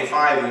chapter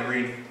 25 we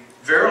read,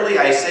 "Verily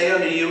I say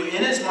unto you,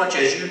 inasmuch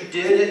as you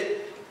did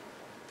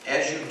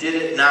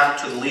it not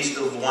to the least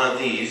of one of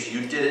these,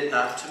 you did it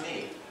not to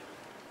me."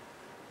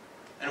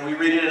 And we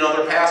read it in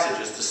other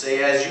passages to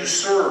say, as you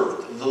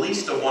served the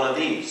least of one of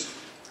these.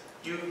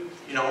 You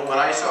know,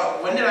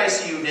 when did I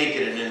see you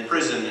naked and in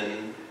prison?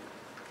 And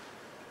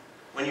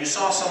when you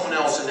saw someone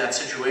else in that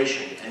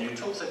situation and you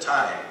took the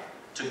time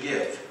to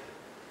give,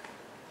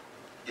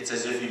 it's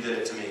as if you did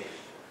it to me.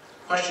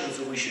 Questions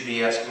that we should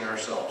be asking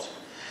ourselves.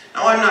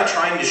 Now, I'm not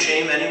trying to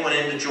shame anyone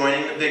into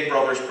joining the Big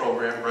Brothers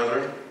program,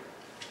 brethren.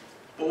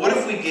 But what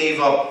if we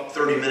gave up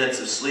 30 minutes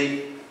of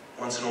sleep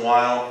once in a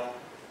while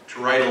to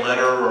write a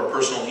letter or a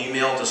personal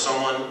email to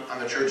someone on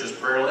the church's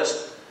prayer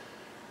list?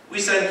 We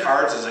send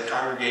cards as a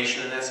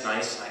congregation, and that's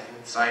nice. I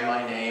can sign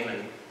my name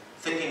and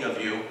thinking of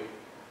you.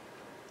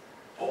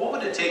 But what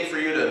would it take for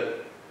you to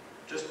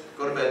just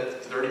go to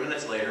bed 30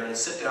 minutes later and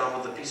sit down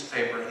with a piece of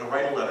paper and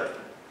write a letter?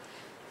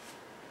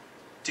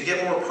 To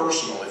get more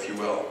personal, if you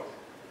will.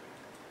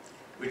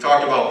 We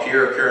talked about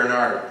Pierre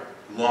Carinard,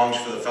 who longs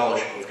for the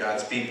fellowship of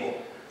God's people.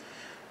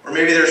 Or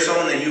maybe there's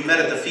someone that you met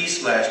at the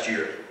feast last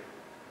year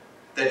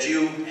that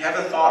you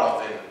haven't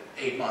thought of in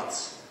 8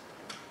 months.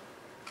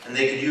 And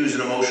they could use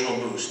an emotional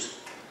boost.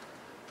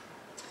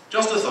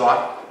 Just a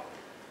thought,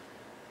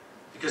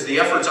 because the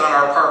efforts on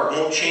our part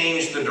won't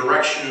change the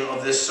direction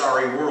of this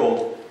sorry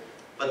world,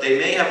 but they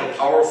may have a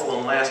powerful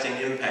and lasting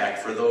impact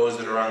for those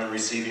that are on the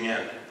receiving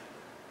end.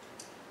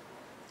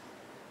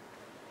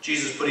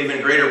 Jesus put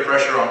even greater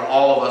pressure on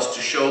all of us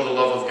to show the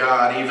love of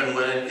God, even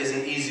when it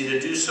isn't easy to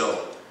do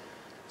so.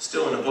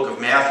 Still in the book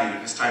of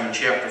Matthew, this time in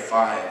chapter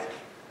 5.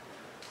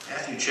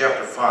 Matthew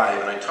chapter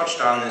 5, and I touched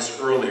on this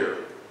earlier.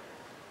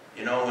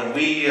 You know, when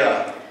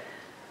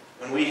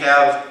we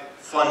have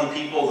fun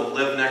people that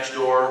live next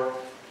door,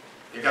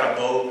 they've got a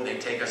boat and they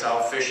take us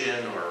out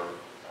fishing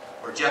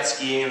or jet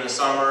skiing in the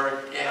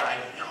summer. Yeah,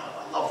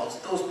 I love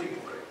those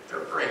people.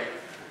 They're great.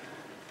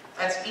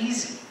 That's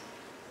easy.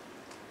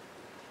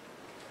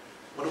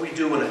 What do we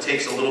do when it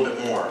takes a little bit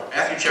more?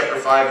 Matthew chapter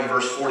 5 and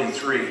verse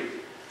 43.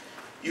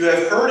 You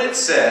have heard it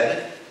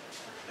said,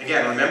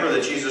 again, remember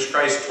that Jesus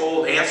Christ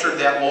answered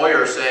that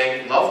lawyer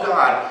saying, love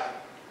God,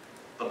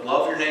 but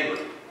love your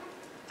neighbor.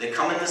 They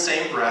come in the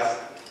same breath,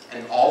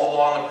 and all the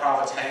law and the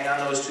prophets hang on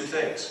those two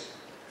things.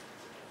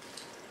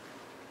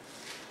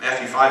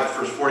 Matthew 5,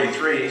 verse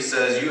 43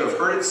 says, you have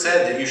heard it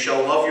said that you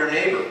shall love your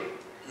neighbor.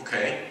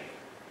 Okay.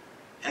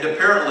 And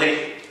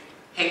apparently,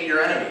 hate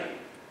your enemy.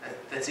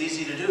 That's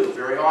easy to do.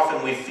 Very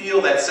often we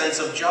feel that sense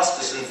of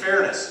justice and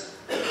fairness.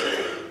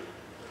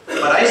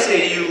 But I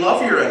say to you,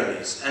 love your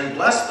enemies, and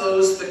bless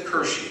those that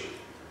curse you.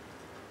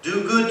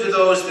 Do good to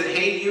those that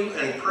hate you,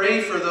 and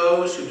pray for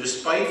those who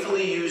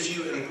despitefully use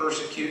you and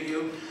persecute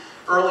you.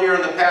 Earlier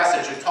in the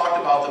passage, it talked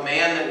about the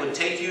man that would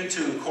take you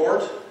to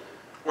court,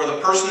 Or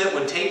the person that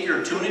would take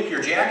your tunic,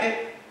 your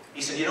jacket,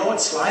 he said, you know what,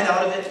 slide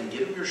out of it and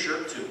give them your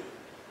shirt too.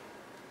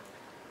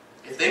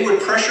 If they would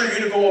pressure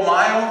you to go a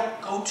mile,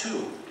 go 2.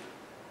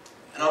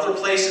 In other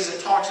places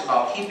it talks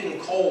about heaping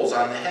coals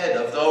on the head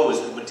of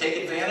those that would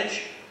take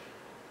advantage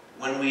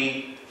when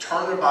we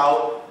turn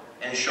about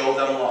and show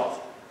them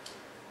love.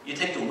 You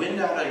take the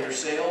wind out of your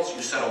sails,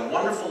 you set a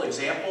wonderful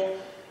example,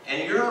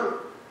 and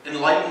you're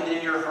enlightened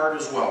in your heart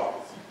as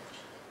well.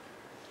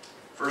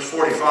 Verse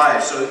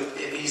 45, so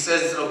he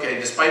says, okay,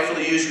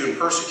 despitefully use you and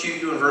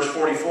persecute you in verse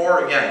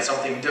 44. Again,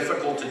 something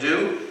difficult to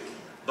do.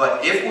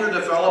 But if we're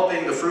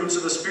developing the fruits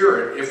of the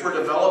Spirit, if we're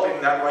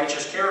developing that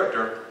righteous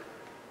character,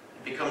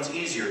 it becomes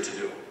easier to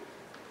do.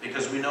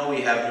 Because we know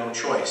we have no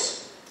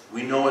choice.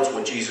 We know it's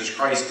what Jesus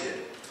Christ did.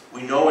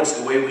 We know it's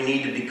the way we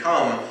need to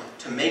become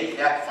to make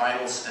that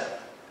final step.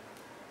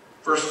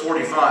 Verse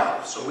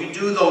 45, so we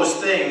do those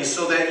things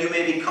so that you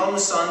may become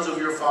sons of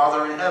your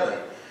Father in heaven.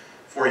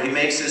 For he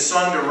makes his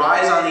sun to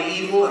rise on the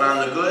evil and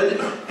on the good,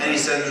 and he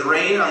sends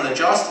rain on the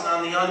just and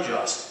on the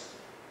unjust.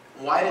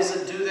 Why does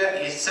it do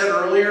that? He said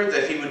earlier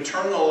that he would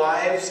turn the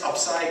lives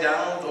upside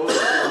down, those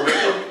who are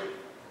wicked.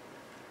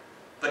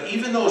 But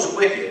even those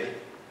wicked,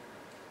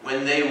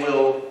 when they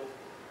will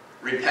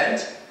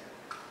repent,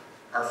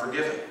 are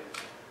forgiven.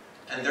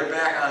 And they're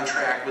back on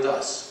track with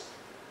us.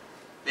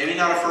 Maybe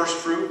not a first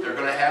fruit, they're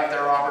going to have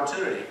their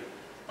opportunity.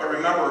 But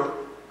remember,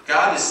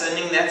 God is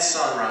sending that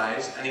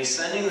sunrise, and he's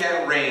sending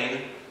that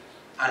rain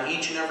on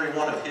each and every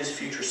one of his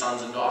future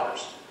sons and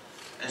daughters.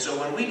 And so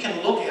when we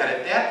can look at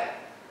it that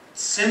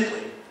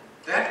simply,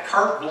 that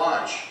carte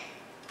blanche,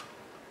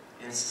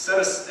 instead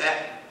of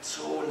that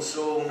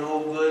so-and-so no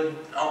good,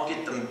 I'll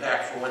get them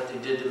back for what they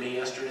did to me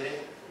yesterday.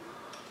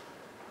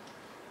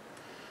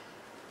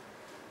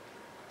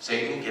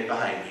 Satan, get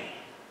behind me.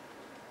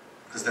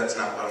 Because that's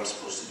not what I'm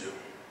supposed to do.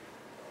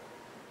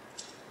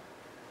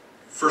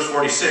 Verse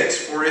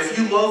 46, for if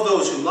you love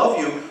those who love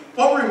you,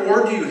 what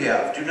reward do you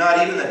have? Do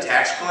not even the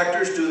tax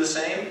collectors do the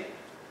same?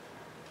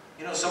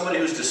 You know, somebody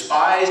who's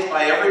despised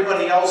by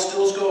everybody else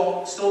still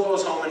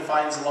goes home and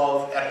finds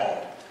love at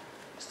home.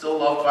 Still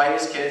loved by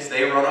his kids.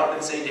 They run up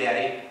and say,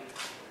 Daddy.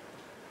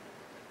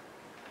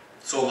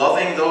 So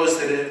loving those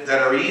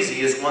that are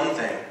easy is one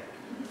thing.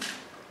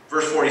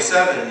 Verse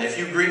 47, if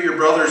you greet your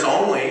brothers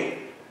only,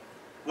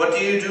 what do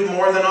you do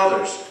more than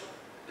others?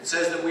 It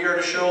says that we are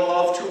to show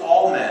love to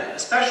all men,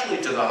 especially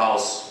to the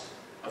house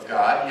of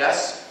God.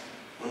 Yes,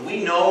 when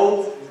we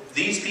know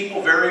these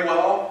people very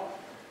well,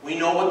 we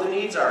know what the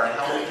needs are and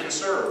how we can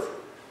serve.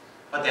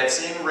 But that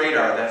same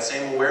radar, that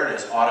same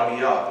awareness ought to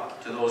be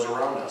up to those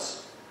around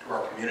us, to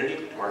our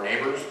community, to our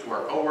neighbors, to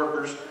our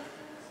co-workers,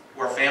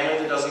 to our family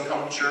that doesn't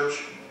come to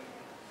church,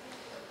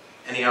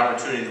 any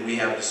opportunity that we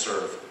have to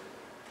serve.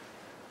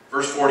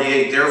 Verse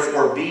 48,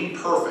 therefore be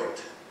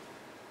perfect.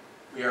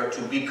 We are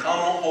to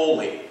become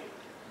holy.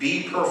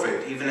 Be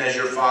perfect, even as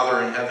your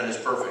Father in heaven is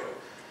perfect.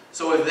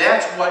 So if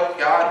that's what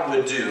God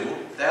would do,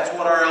 that's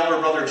what our elder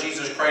brother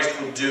Jesus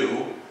Christ would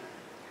do,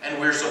 and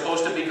we're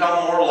supposed to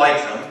become more like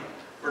them,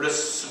 we're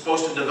just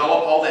supposed to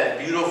develop all that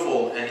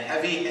beautiful and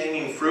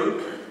heavy-hanging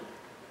fruit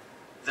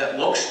that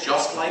looks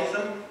just like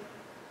them,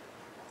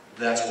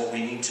 that's what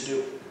we need to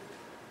do.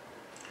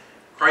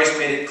 Christ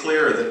made it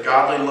clear that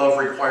godly love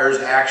requires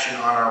action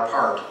on our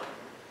part,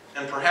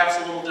 and perhaps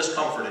a little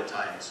discomfort at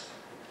times,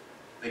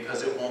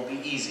 because it won't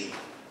be easy.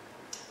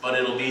 But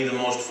it'll be the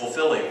most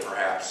fulfilling,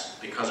 perhaps,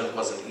 because it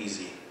wasn't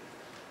easy.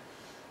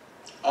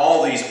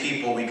 All these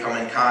people we come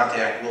in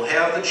contact will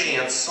have the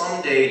chance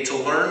someday to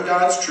learn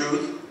God's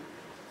truth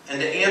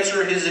and to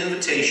answer his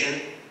invitation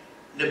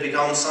to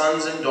become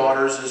sons and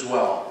daughters as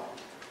well.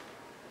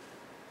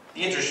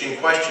 The interesting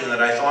question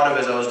that I thought of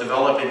as I was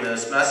developing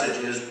this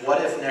message is, what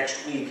if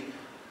next week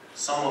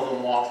some of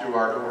them walk through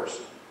our doors?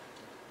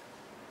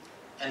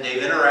 And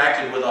they've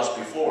interacted with us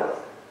before.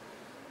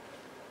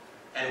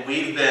 And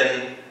we've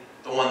been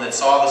the one that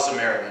saw the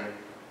Samaritan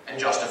and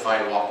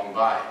justified walking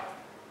by.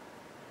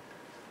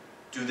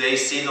 Do they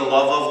see the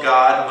love of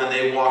God when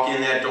they walk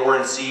in that door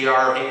and see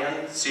our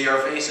hands, see our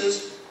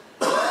faces?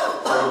 Or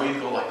do we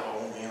go like,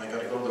 oh man, I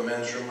gotta go to the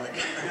men's room.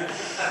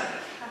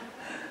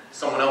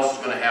 Someone else is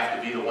going to have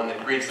to be the one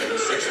that greets them and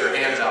sticks their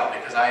hands out,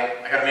 because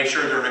I gotta make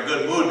sure they're in a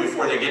good mood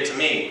before they get to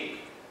me.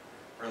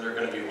 Or they're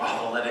going to be,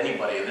 wow, they'll let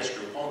anybody in this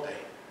group, won't they?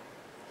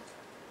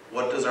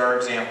 What does our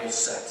example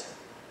set?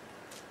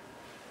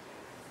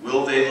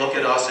 Will they look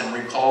at us and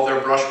recall their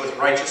brush with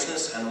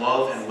righteousness and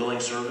love and willing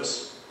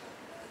service?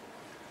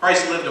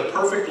 Christ lived a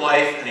perfect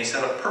life, and he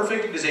set a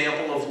perfect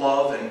example of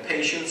love and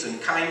patience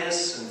and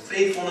kindness and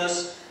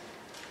faithfulness.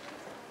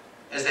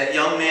 As that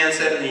young man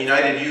said in the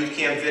United Youth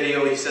Camp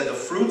video, he said, the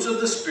fruits of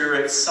the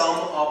Spirit sum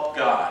up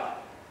God.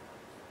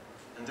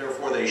 And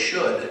therefore they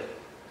should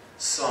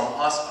sum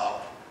us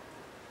up.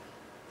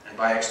 And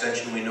by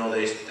extension, we know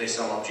they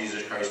sum up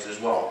Jesus Christ as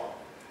well.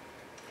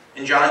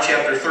 In John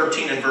chapter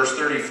 13 and verse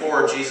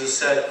 34, Jesus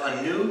said,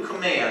 a new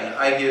command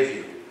I give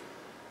you.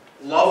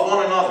 Love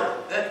one another.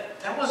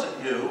 That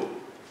wasn't new.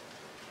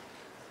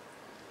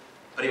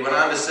 But he went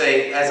on to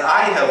say, as I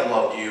have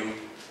loved you,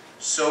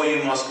 so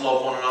you must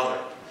love one another.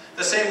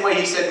 The same way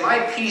he said, my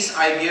peace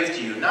I give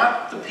to you.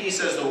 Not the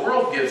peace as the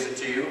world gives it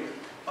to you,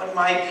 but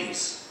my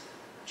peace.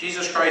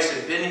 Jesus Christ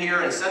had been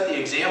here and set the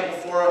example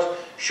for us,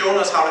 shown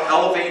us how to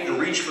elevate and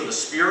reach for the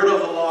spirit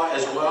of the law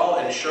as well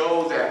and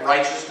show that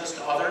righteousness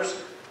to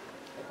others.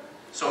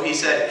 So he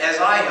said, as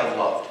I have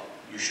loved,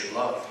 you should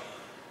love.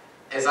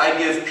 As I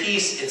give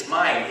peace, it's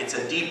mine. It's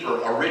a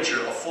deeper, a richer,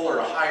 a fuller,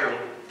 a higher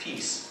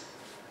peace.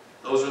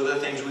 Those are the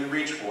things we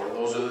reach for.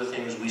 Those are the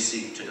things we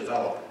seek to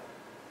develop.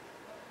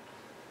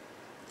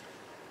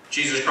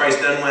 Jesus Christ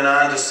then went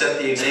on to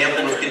set the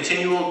example of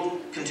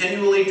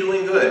continually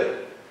doing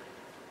good.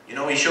 You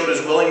know, he showed his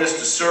willingness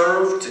to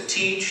serve, to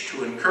teach,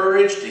 to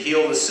encourage, to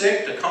heal the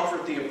sick, to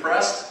comfort the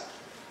oppressed.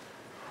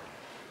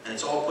 And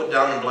it's all put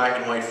down in black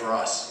and white for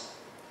us.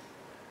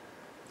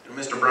 And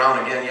Mr.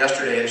 Brown, again,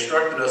 yesterday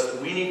instructed us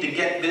that we need to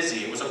get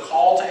busy. It was a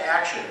call to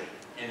action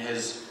in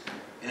his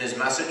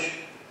message.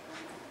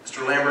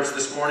 Mr. Lambert's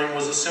this morning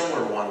was a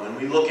similar one when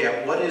we look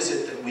at what is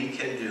it that we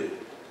can do.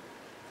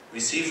 We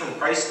see from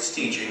Christ's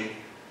teaching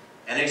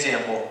and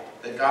example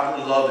that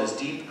godly love is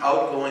deep,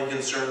 outgoing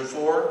concern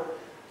for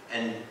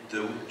and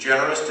the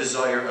generous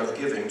desire of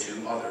giving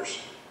to others.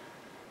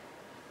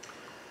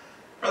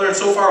 Brethren,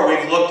 so far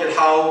we've looked at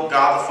how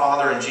God the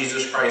Father and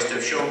Jesus Christ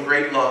have shown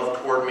great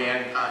love toward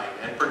mankind,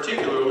 and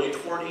particularly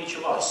toward each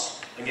of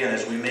us. Again,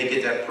 as we make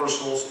it that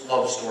personal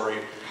love story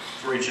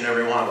for each and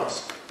every one of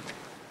us.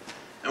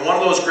 And one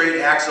of those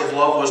great acts of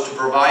love was to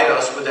provide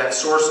us with that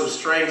source of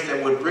strength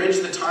that would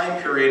bridge the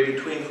time period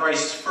between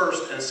Christ's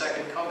first and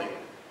second coming.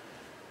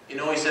 You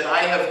know, he said, I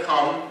have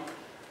come.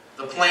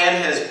 The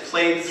plan has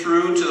played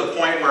through to the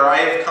point where I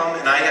have come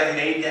and I have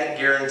made that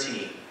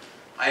guarantee.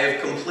 I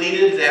have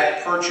completed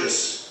that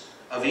purchase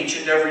of each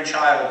and every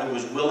child who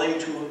was willing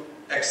to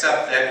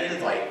accept that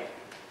invite.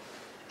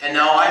 And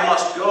now I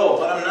must go,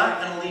 but I'm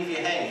not going to leave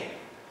you hanging.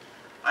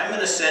 I'm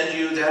going to send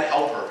you that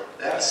helper,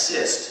 that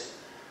assist,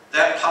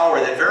 that power,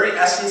 that very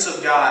essence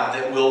of God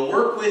that will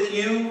work with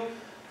you,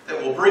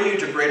 that will bring you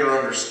to greater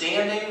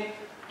understanding,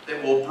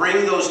 that will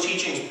bring those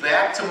teachings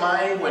back to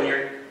mind when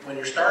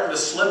you're starting to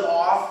slip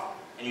off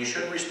and you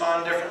should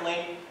respond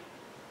differently.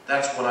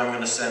 That's what I'm going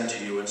to send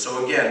to you. And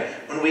so again,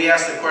 when we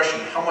ask the question,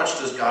 how much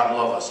does God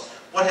love us?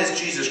 What has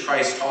Jesus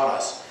Christ taught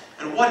us?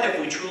 And what have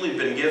we truly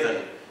been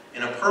given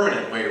in a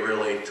permanent way,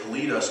 really, to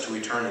lead us to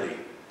eternity?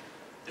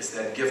 It's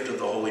that gift of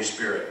the Holy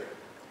Spirit.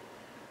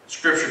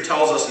 Scripture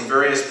tells us in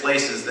various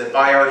places that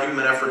by our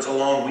human efforts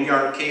alone, we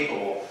aren't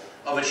capable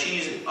of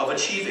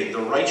achieving the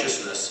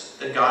righteousness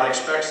that God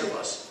expects of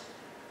us.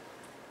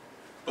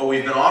 But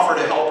we've been offered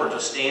a helper to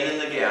stand in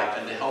the gap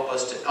and to help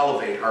us to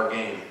elevate our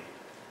game.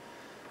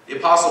 The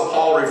Apostle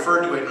Paul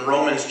referred to it in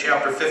Romans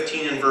chapter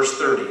 15 and verse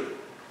 30.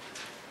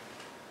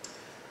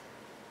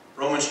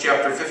 Romans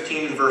chapter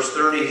 15 and verse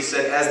 30, he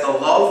said, as the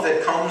love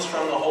that comes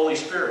from the Holy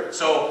Spirit.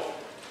 So,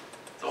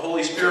 the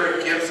Holy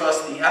Spirit gives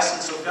us the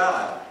essence of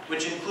God,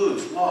 which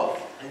includes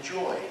love and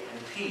joy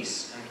and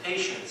peace and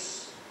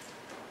patience.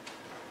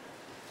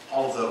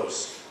 All of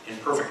those in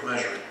perfect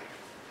measure.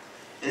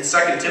 In 2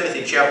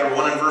 Timothy chapter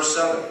 1 and verse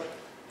 7.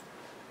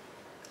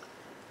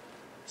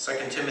 2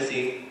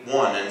 Timothy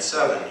 1 and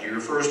 7. He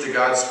refers to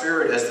God's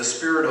Spirit as the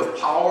Spirit of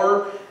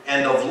power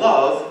and of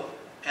love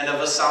and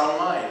of a sound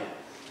mind.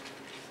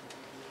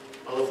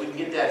 Well, if we can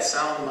get that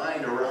sound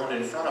mind around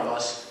in front of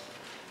us,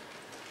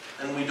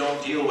 then we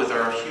don't deal with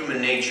our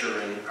human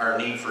nature and our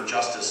need for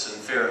justice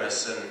and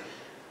fairness. And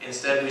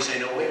instead we say,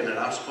 no, wait a minute,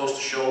 I'm supposed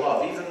to show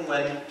love, even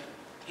when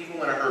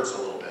it hurts a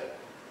little bit.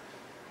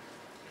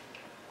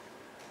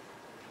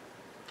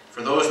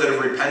 For those that have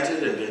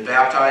repented and been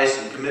baptized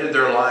and committed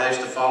their lives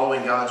to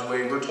following God's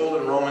way, we're told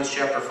in Romans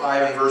chapter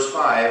 5 and verse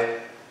 5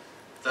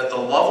 that the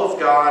love of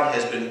God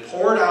has been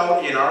poured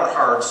out in our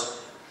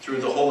hearts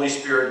through the Holy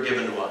Spirit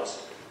given to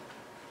us.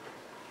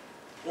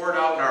 Poured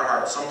out in our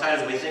hearts.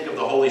 Sometimes we think of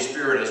the Holy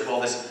Spirit as,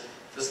 well, this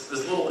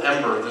little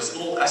ember, this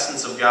little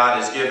essence of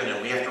God is given,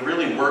 and we have to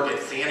really work at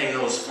fanning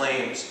those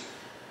flames,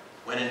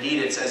 when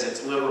indeed it says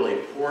it's literally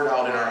poured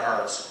out in our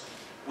hearts.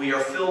 We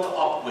are filled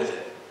up with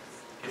it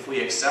if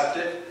we accept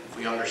it, if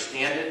we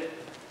understand it,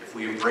 if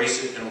we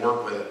embrace it and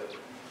work with it.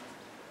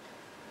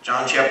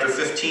 John chapter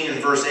 15 and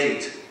verse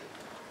 8.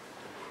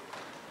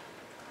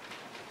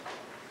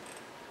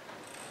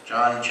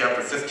 John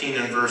chapter 15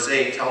 and verse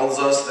 8 tells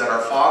us that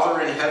our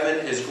Father in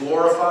heaven is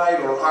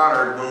glorified or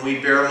honored when we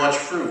bear much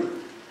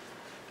fruit.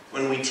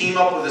 When we team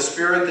up with the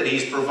Spirit that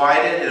He's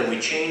provided and we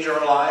change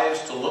our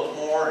lives to look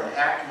more and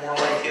act more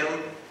like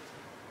Him,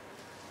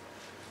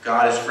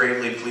 God is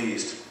greatly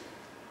pleased.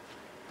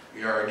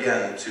 We are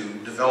again to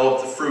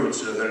develop the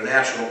fruits of the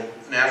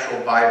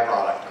natural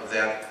byproduct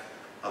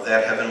of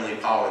that heavenly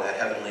power, that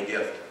heavenly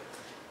gift.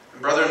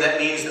 And brethren, that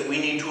means that we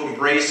need to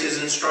embrace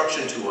His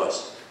instruction to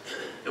us,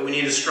 that we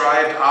need to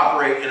strive to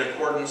operate in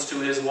accordance to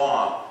His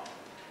law.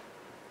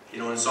 You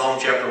know, in Psalm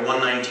chapter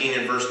 119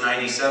 and verse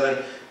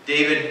 97,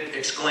 David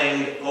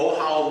exclaimed, "Oh,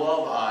 how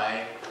love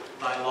I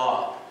thy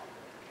law."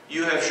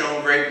 You have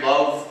shown great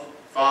love,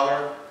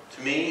 Father,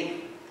 to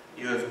me.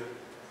 You have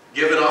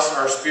given us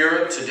our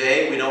spirit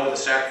today. We know with the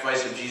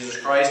sacrifice of Jesus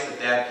Christ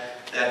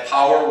that That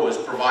power was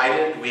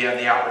provided. We have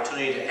the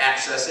opportunity to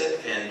access it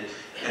and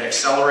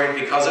accelerate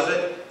because of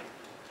it.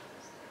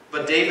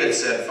 But David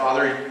said,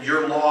 Father,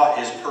 your law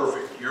is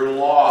perfect. Your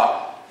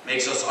law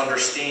makes us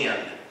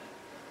understand.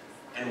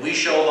 And we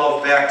show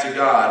love back to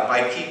God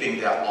by keeping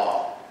that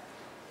law.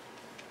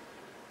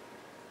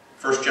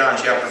 1 John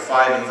chapter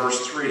 5 and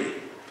verse 3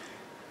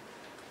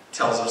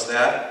 tells us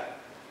that.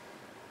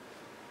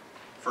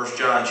 1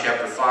 John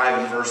chapter 5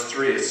 and verse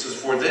 3, it says,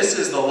 For this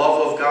is the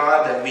love of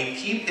God, that we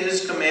keep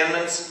His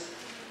commandments,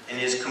 and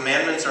His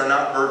commandments are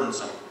not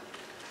burdensome.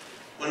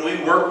 When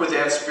we work with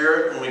that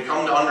Spirit, when we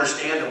come to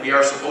understand that we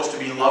are supposed to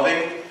be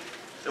loving,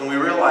 then we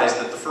realize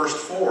that the first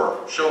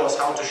 4 show us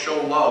how to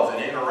show love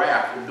and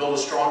interact and build a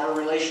stronger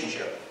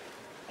relationship.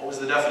 What was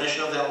the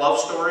definition of that love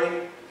story?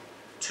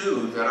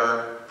 2 that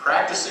are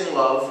practicing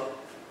love,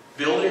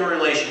 building a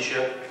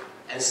relationship,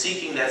 and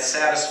seeking that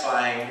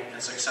satisfying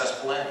and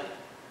successful end.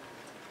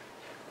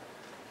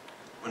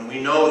 When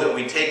we know that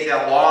we take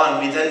that law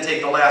and we then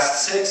take the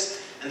last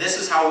 6, and this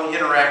is how we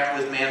interact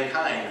with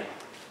mankind,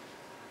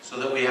 so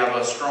that we have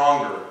a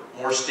stronger,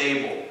 more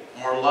stable,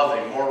 more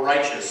loving, more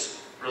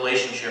righteous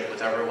relationship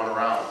with everyone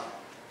around.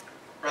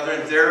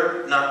 Brethren,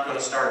 they're not going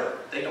to start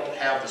it. They don't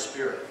have the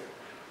Spirit.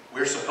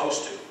 We're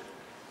supposed to.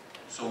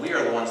 So we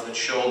are the ones that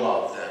show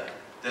love then,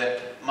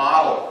 that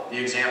model the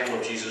example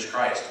of Jesus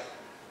Christ,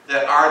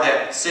 that are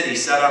that city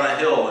set on a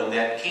hill and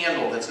that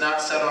candle that's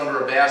not set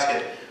under a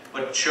basket,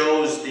 but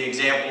shows the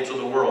example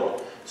to the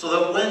world, so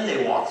that when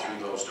they walk through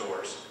those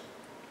doors,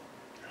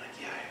 they're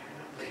like, yeah, I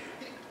remember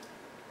you.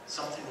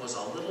 Something was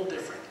a little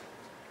different.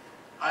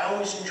 I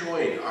always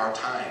enjoyed our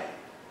time.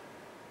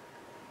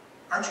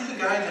 Aren't you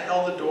the guy that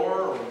held the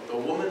door, or the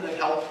woman that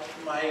helped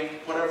my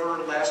whatever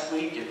last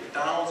week at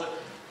McDonald's?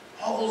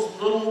 All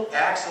those little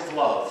acts of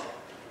love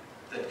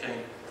that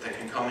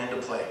can come into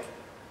play.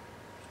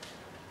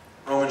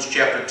 Romans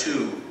chapter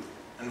 2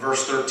 and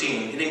verse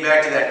 13. Getting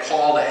back to that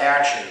call to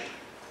action.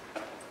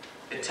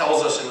 It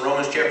tells us in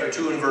Romans chapter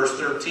 2 and verse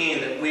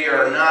 13 that we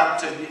are not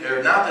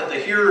that the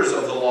hearers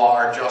of the law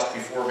are just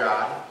before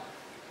God,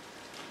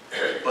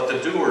 but the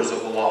doers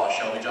of the law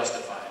shall be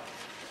justified.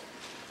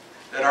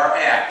 That our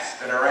acts,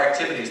 that our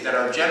activities, that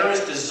our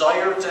generous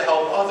desire to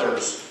help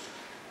others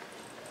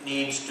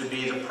needs to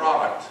be the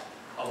product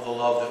of the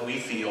love that we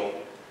feel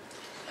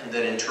and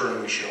that in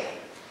turn we show.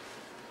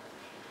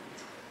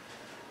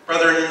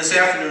 Brethren, in this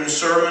afternoon's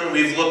sermon,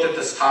 we've looked at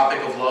this topic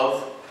of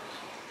love.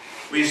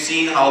 We've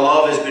seen how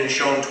love has been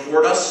shown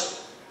toward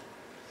us,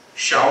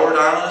 showered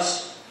on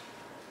us,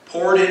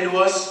 poured into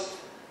us,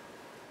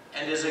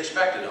 and is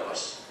expected of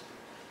us.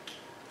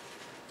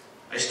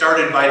 I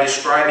started by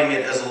describing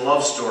it as a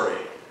love story.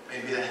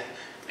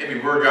 Maybe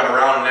word got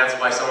around and that's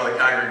why some of the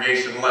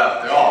congregation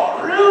left.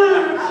 Oh,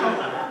 really?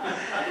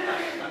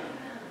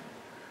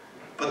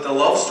 But the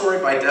love story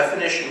by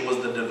definition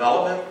was the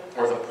development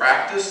or the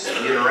practice,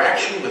 the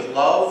interaction with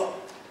love,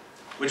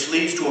 which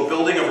leads to a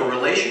building of a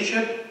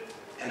relationship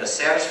and a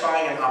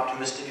satisfying and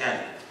optimistic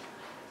end.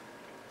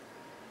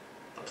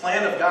 The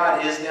plan of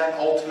God is that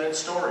ultimate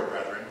story,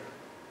 brethren.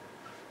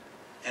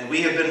 And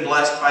we have been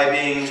blessed by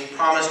being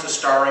promised a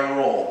starring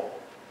role.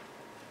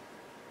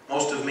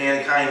 Most of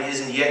mankind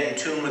isn't yet in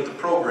tune with the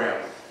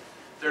program.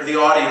 They're the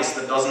audience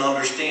that doesn't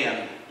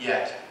understand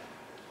yet.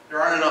 There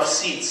aren't enough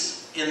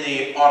seats in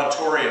the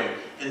auditorium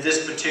in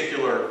this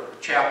particular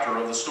chapter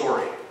of the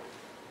story.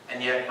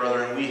 And yet,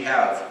 brethren, we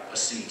have a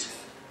seat.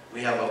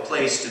 We have a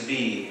place to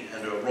be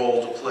and a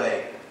role to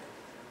play.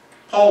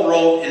 Paul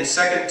wrote in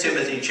 2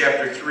 Timothy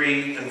chapter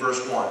 3 and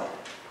verse 1.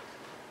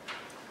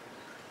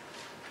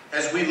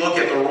 As we look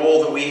at the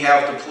role that we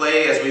have to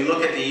play, as we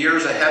look at the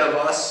years ahead of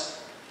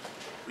us,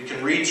 we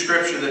can read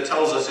scripture that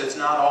tells us it's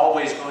not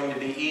always going to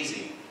be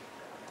easy.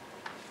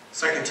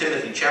 2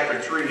 Timothy chapter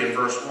 3 and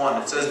verse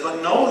 1, it says,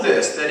 But know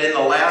this, that in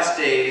the last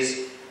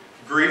days,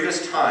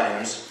 grievous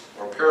times,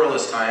 or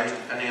perilous times,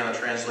 depending on the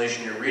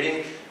translation you're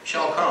reading,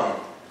 shall come.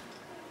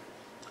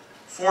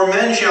 For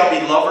men shall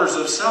be lovers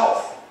of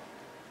self,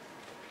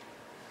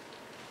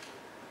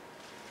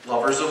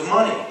 lovers of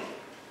money,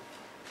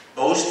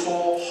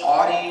 boastful,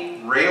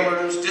 haughty,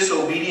 railers,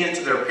 disobedient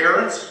to their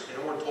parents.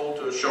 You know, we're told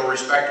to show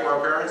respect to our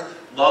parents,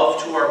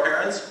 love to our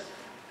parents.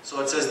 So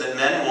it says that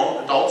men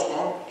won't, adults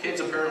won't, kids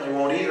apparently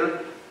won't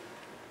either.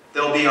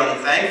 They'll be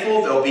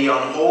unthankful, they'll be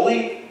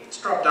unholy.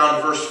 Let's drop down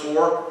to verse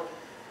 4.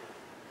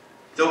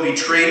 They'll be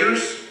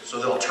traitors, so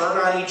they'll turn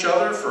on each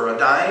other for a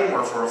dime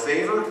or for a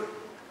favor.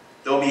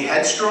 They'll be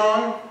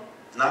headstrong,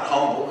 not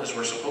humble as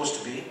we're supposed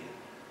to be.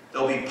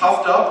 They'll be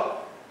puffed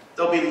up.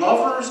 They'll be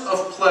lovers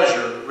of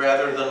pleasure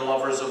rather than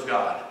lovers of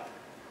God.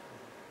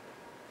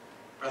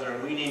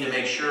 Brethren, we need to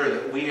make sure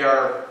that we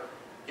are,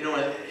 you know,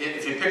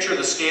 if you picture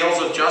the scales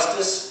of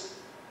justice,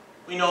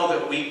 we know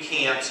that we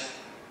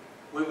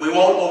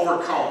won't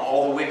overcome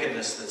all the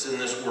wickedness that's in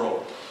this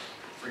world,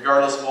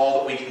 regardless of all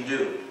that we can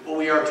do. But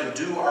we are to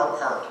do our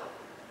part.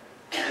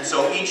 And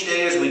so each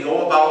day as we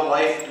go about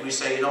life, do we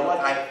say, you know what,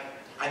 I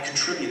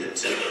contributed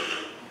to.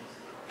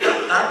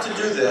 Not to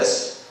do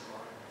this,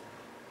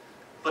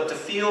 but to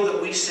feel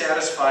that we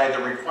satisfy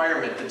the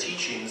requirement, the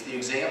teachings, the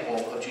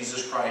example of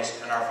Jesus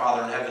Christ and our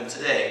Father in heaven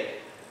today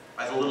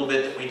by the little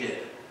bit that we did,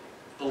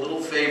 the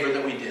little favor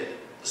that we did,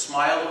 the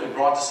smile that we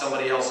brought to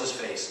somebody else's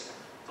face,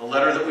 the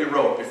letter that we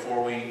wrote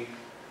before we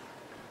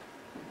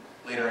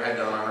laid our head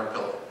down on our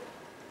pillow.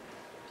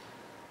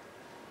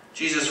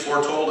 Jesus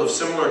foretold of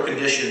similar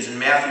conditions in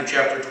Matthew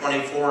chapter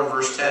 24 and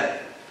verse 10.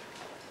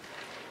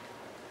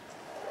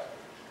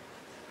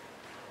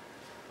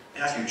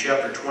 Matthew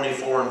chapter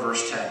 24 and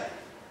verse 10.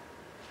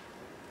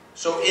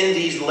 So in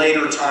these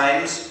later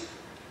times,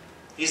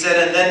 he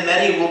said, and then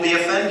many will be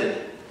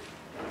offended,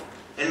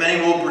 and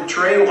many will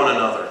betray one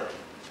another,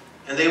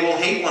 and they will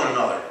hate one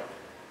another.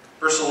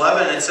 Verse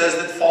 11, it says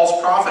that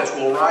false prophets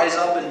will rise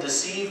up and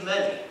deceive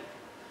many.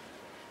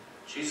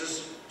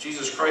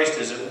 Jesus Christ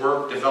is at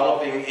work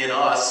developing in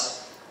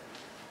us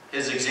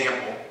his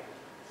example,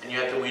 and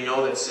yet that we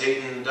know that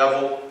Satan, the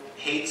devil,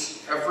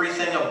 hates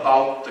everything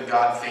about the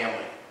God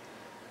family,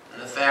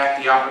 and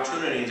the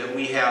opportunity that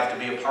we have to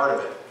be a part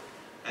of it.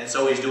 And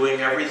so he's doing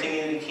everything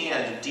that he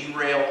can to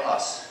derail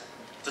us,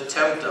 to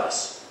tempt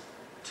us,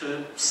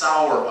 to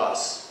sour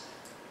us.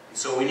 And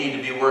so we need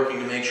to be working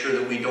to make sure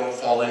that we don't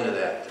fall into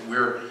that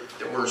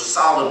we're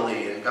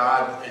solidly in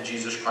God and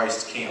Jesus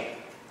Christ's camp.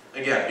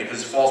 Again,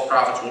 because false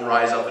prophets will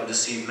rise up and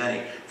deceive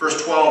many.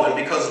 Verse 12, and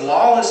because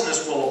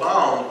lawlessness will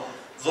abound,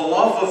 the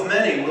love of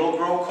many will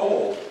grow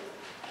cold.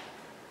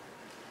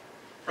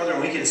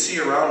 Brethren, we can see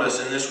around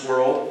us in this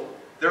world,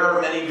 there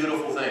are many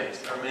beautiful things.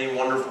 There are many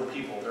wonderful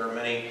people. There are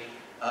many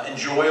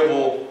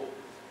enjoyable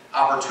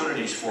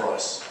opportunities for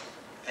us.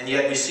 And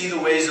yet we see the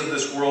ways of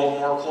this world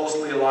more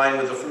closely aligned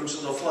with the fruits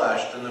of the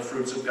flesh than the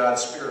fruits of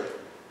God's Spirit.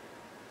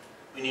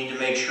 We need to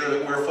make sure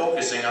that we're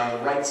focusing on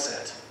the right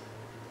set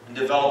and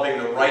developing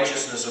the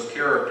righteousness of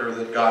character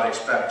that God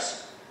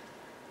expects.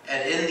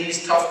 And in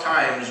these tough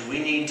times, we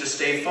need to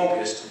stay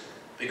focused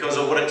because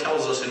of what it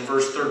tells us in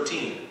verse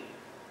 13.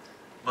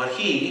 But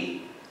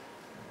he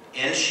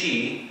and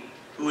she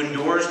who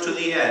endures to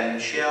the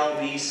end shall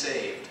be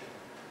saved.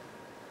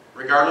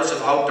 Regardless of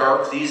how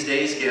dark these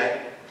days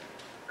get,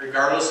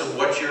 regardless of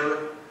what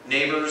your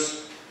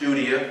neighbors do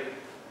to you,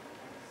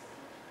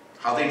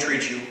 how they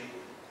treat you,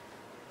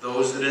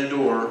 those that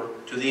endure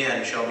to the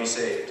end shall be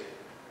saved.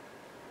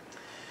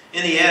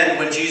 In the end,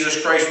 when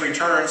Jesus Christ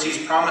returns,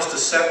 he's promised to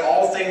set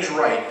all things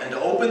right and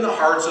to open the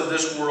hearts of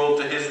this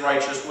world to his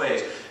righteous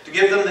ways, to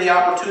give them the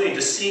opportunity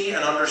to see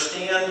and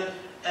understand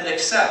and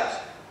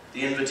accept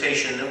the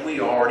invitation that we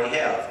already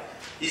have.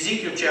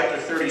 Ezekiel chapter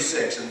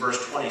 36 and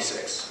verse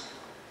 26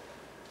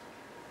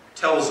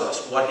 tells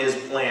us what his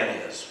plan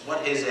is,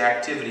 what his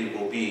activity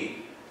will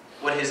be,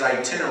 what his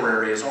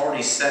itinerary is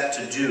already set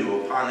to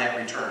do upon that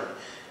return.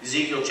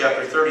 Ezekiel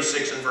chapter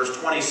 36 and verse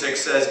 26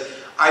 says,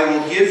 I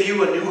will give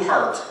you a new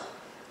heart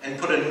and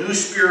put a new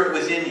spirit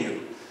within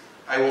you.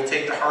 I will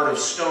take the heart of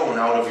stone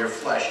out of your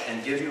flesh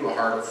and give you a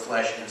heart of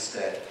flesh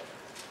instead.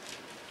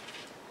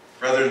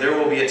 Brethren, there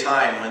will be a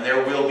time when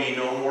there will be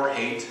no more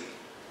hate,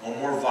 no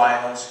more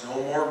violence,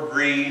 no more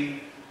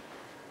greed,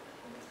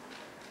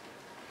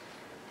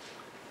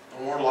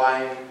 no more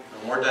lying,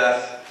 no more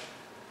death.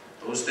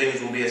 Those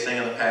things will be a thing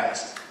of the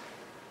past.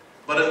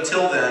 But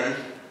until then,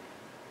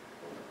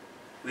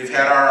 we've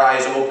had our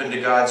eyes open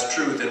to God's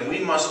truth, and we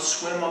must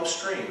swim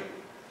upstream.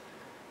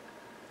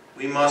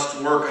 We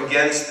must work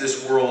against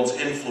this world's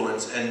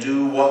influence and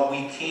do what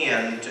we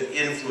can to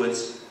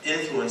influence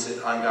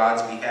it on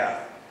God's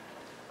behalf.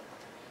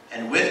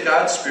 And with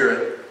God's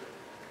Spirit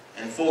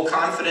and full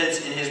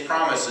confidence in his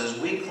promises,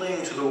 we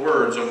cling to the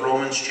words of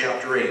Romans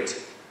chapter 8,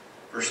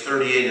 verse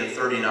 38 and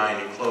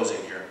 39 in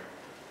closing here.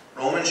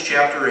 Romans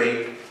chapter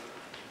 8,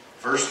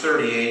 verse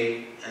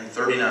 38 and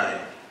 39.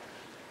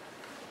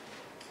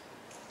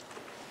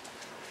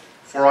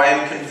 For I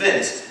am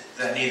convinced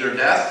that neither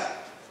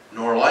death,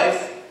 nor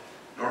life,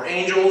 nor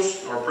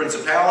angels, nor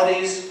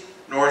principalities,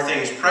 nor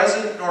things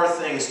present, nor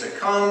things to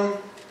come,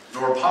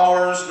 nor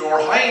powers,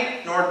 nor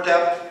height, nor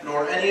depth,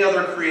 nor any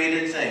other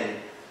created thing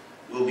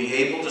will be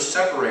able to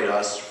separate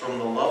us from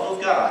the love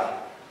of God,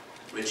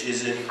 which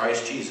is in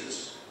Christ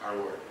Jesus our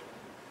Lord.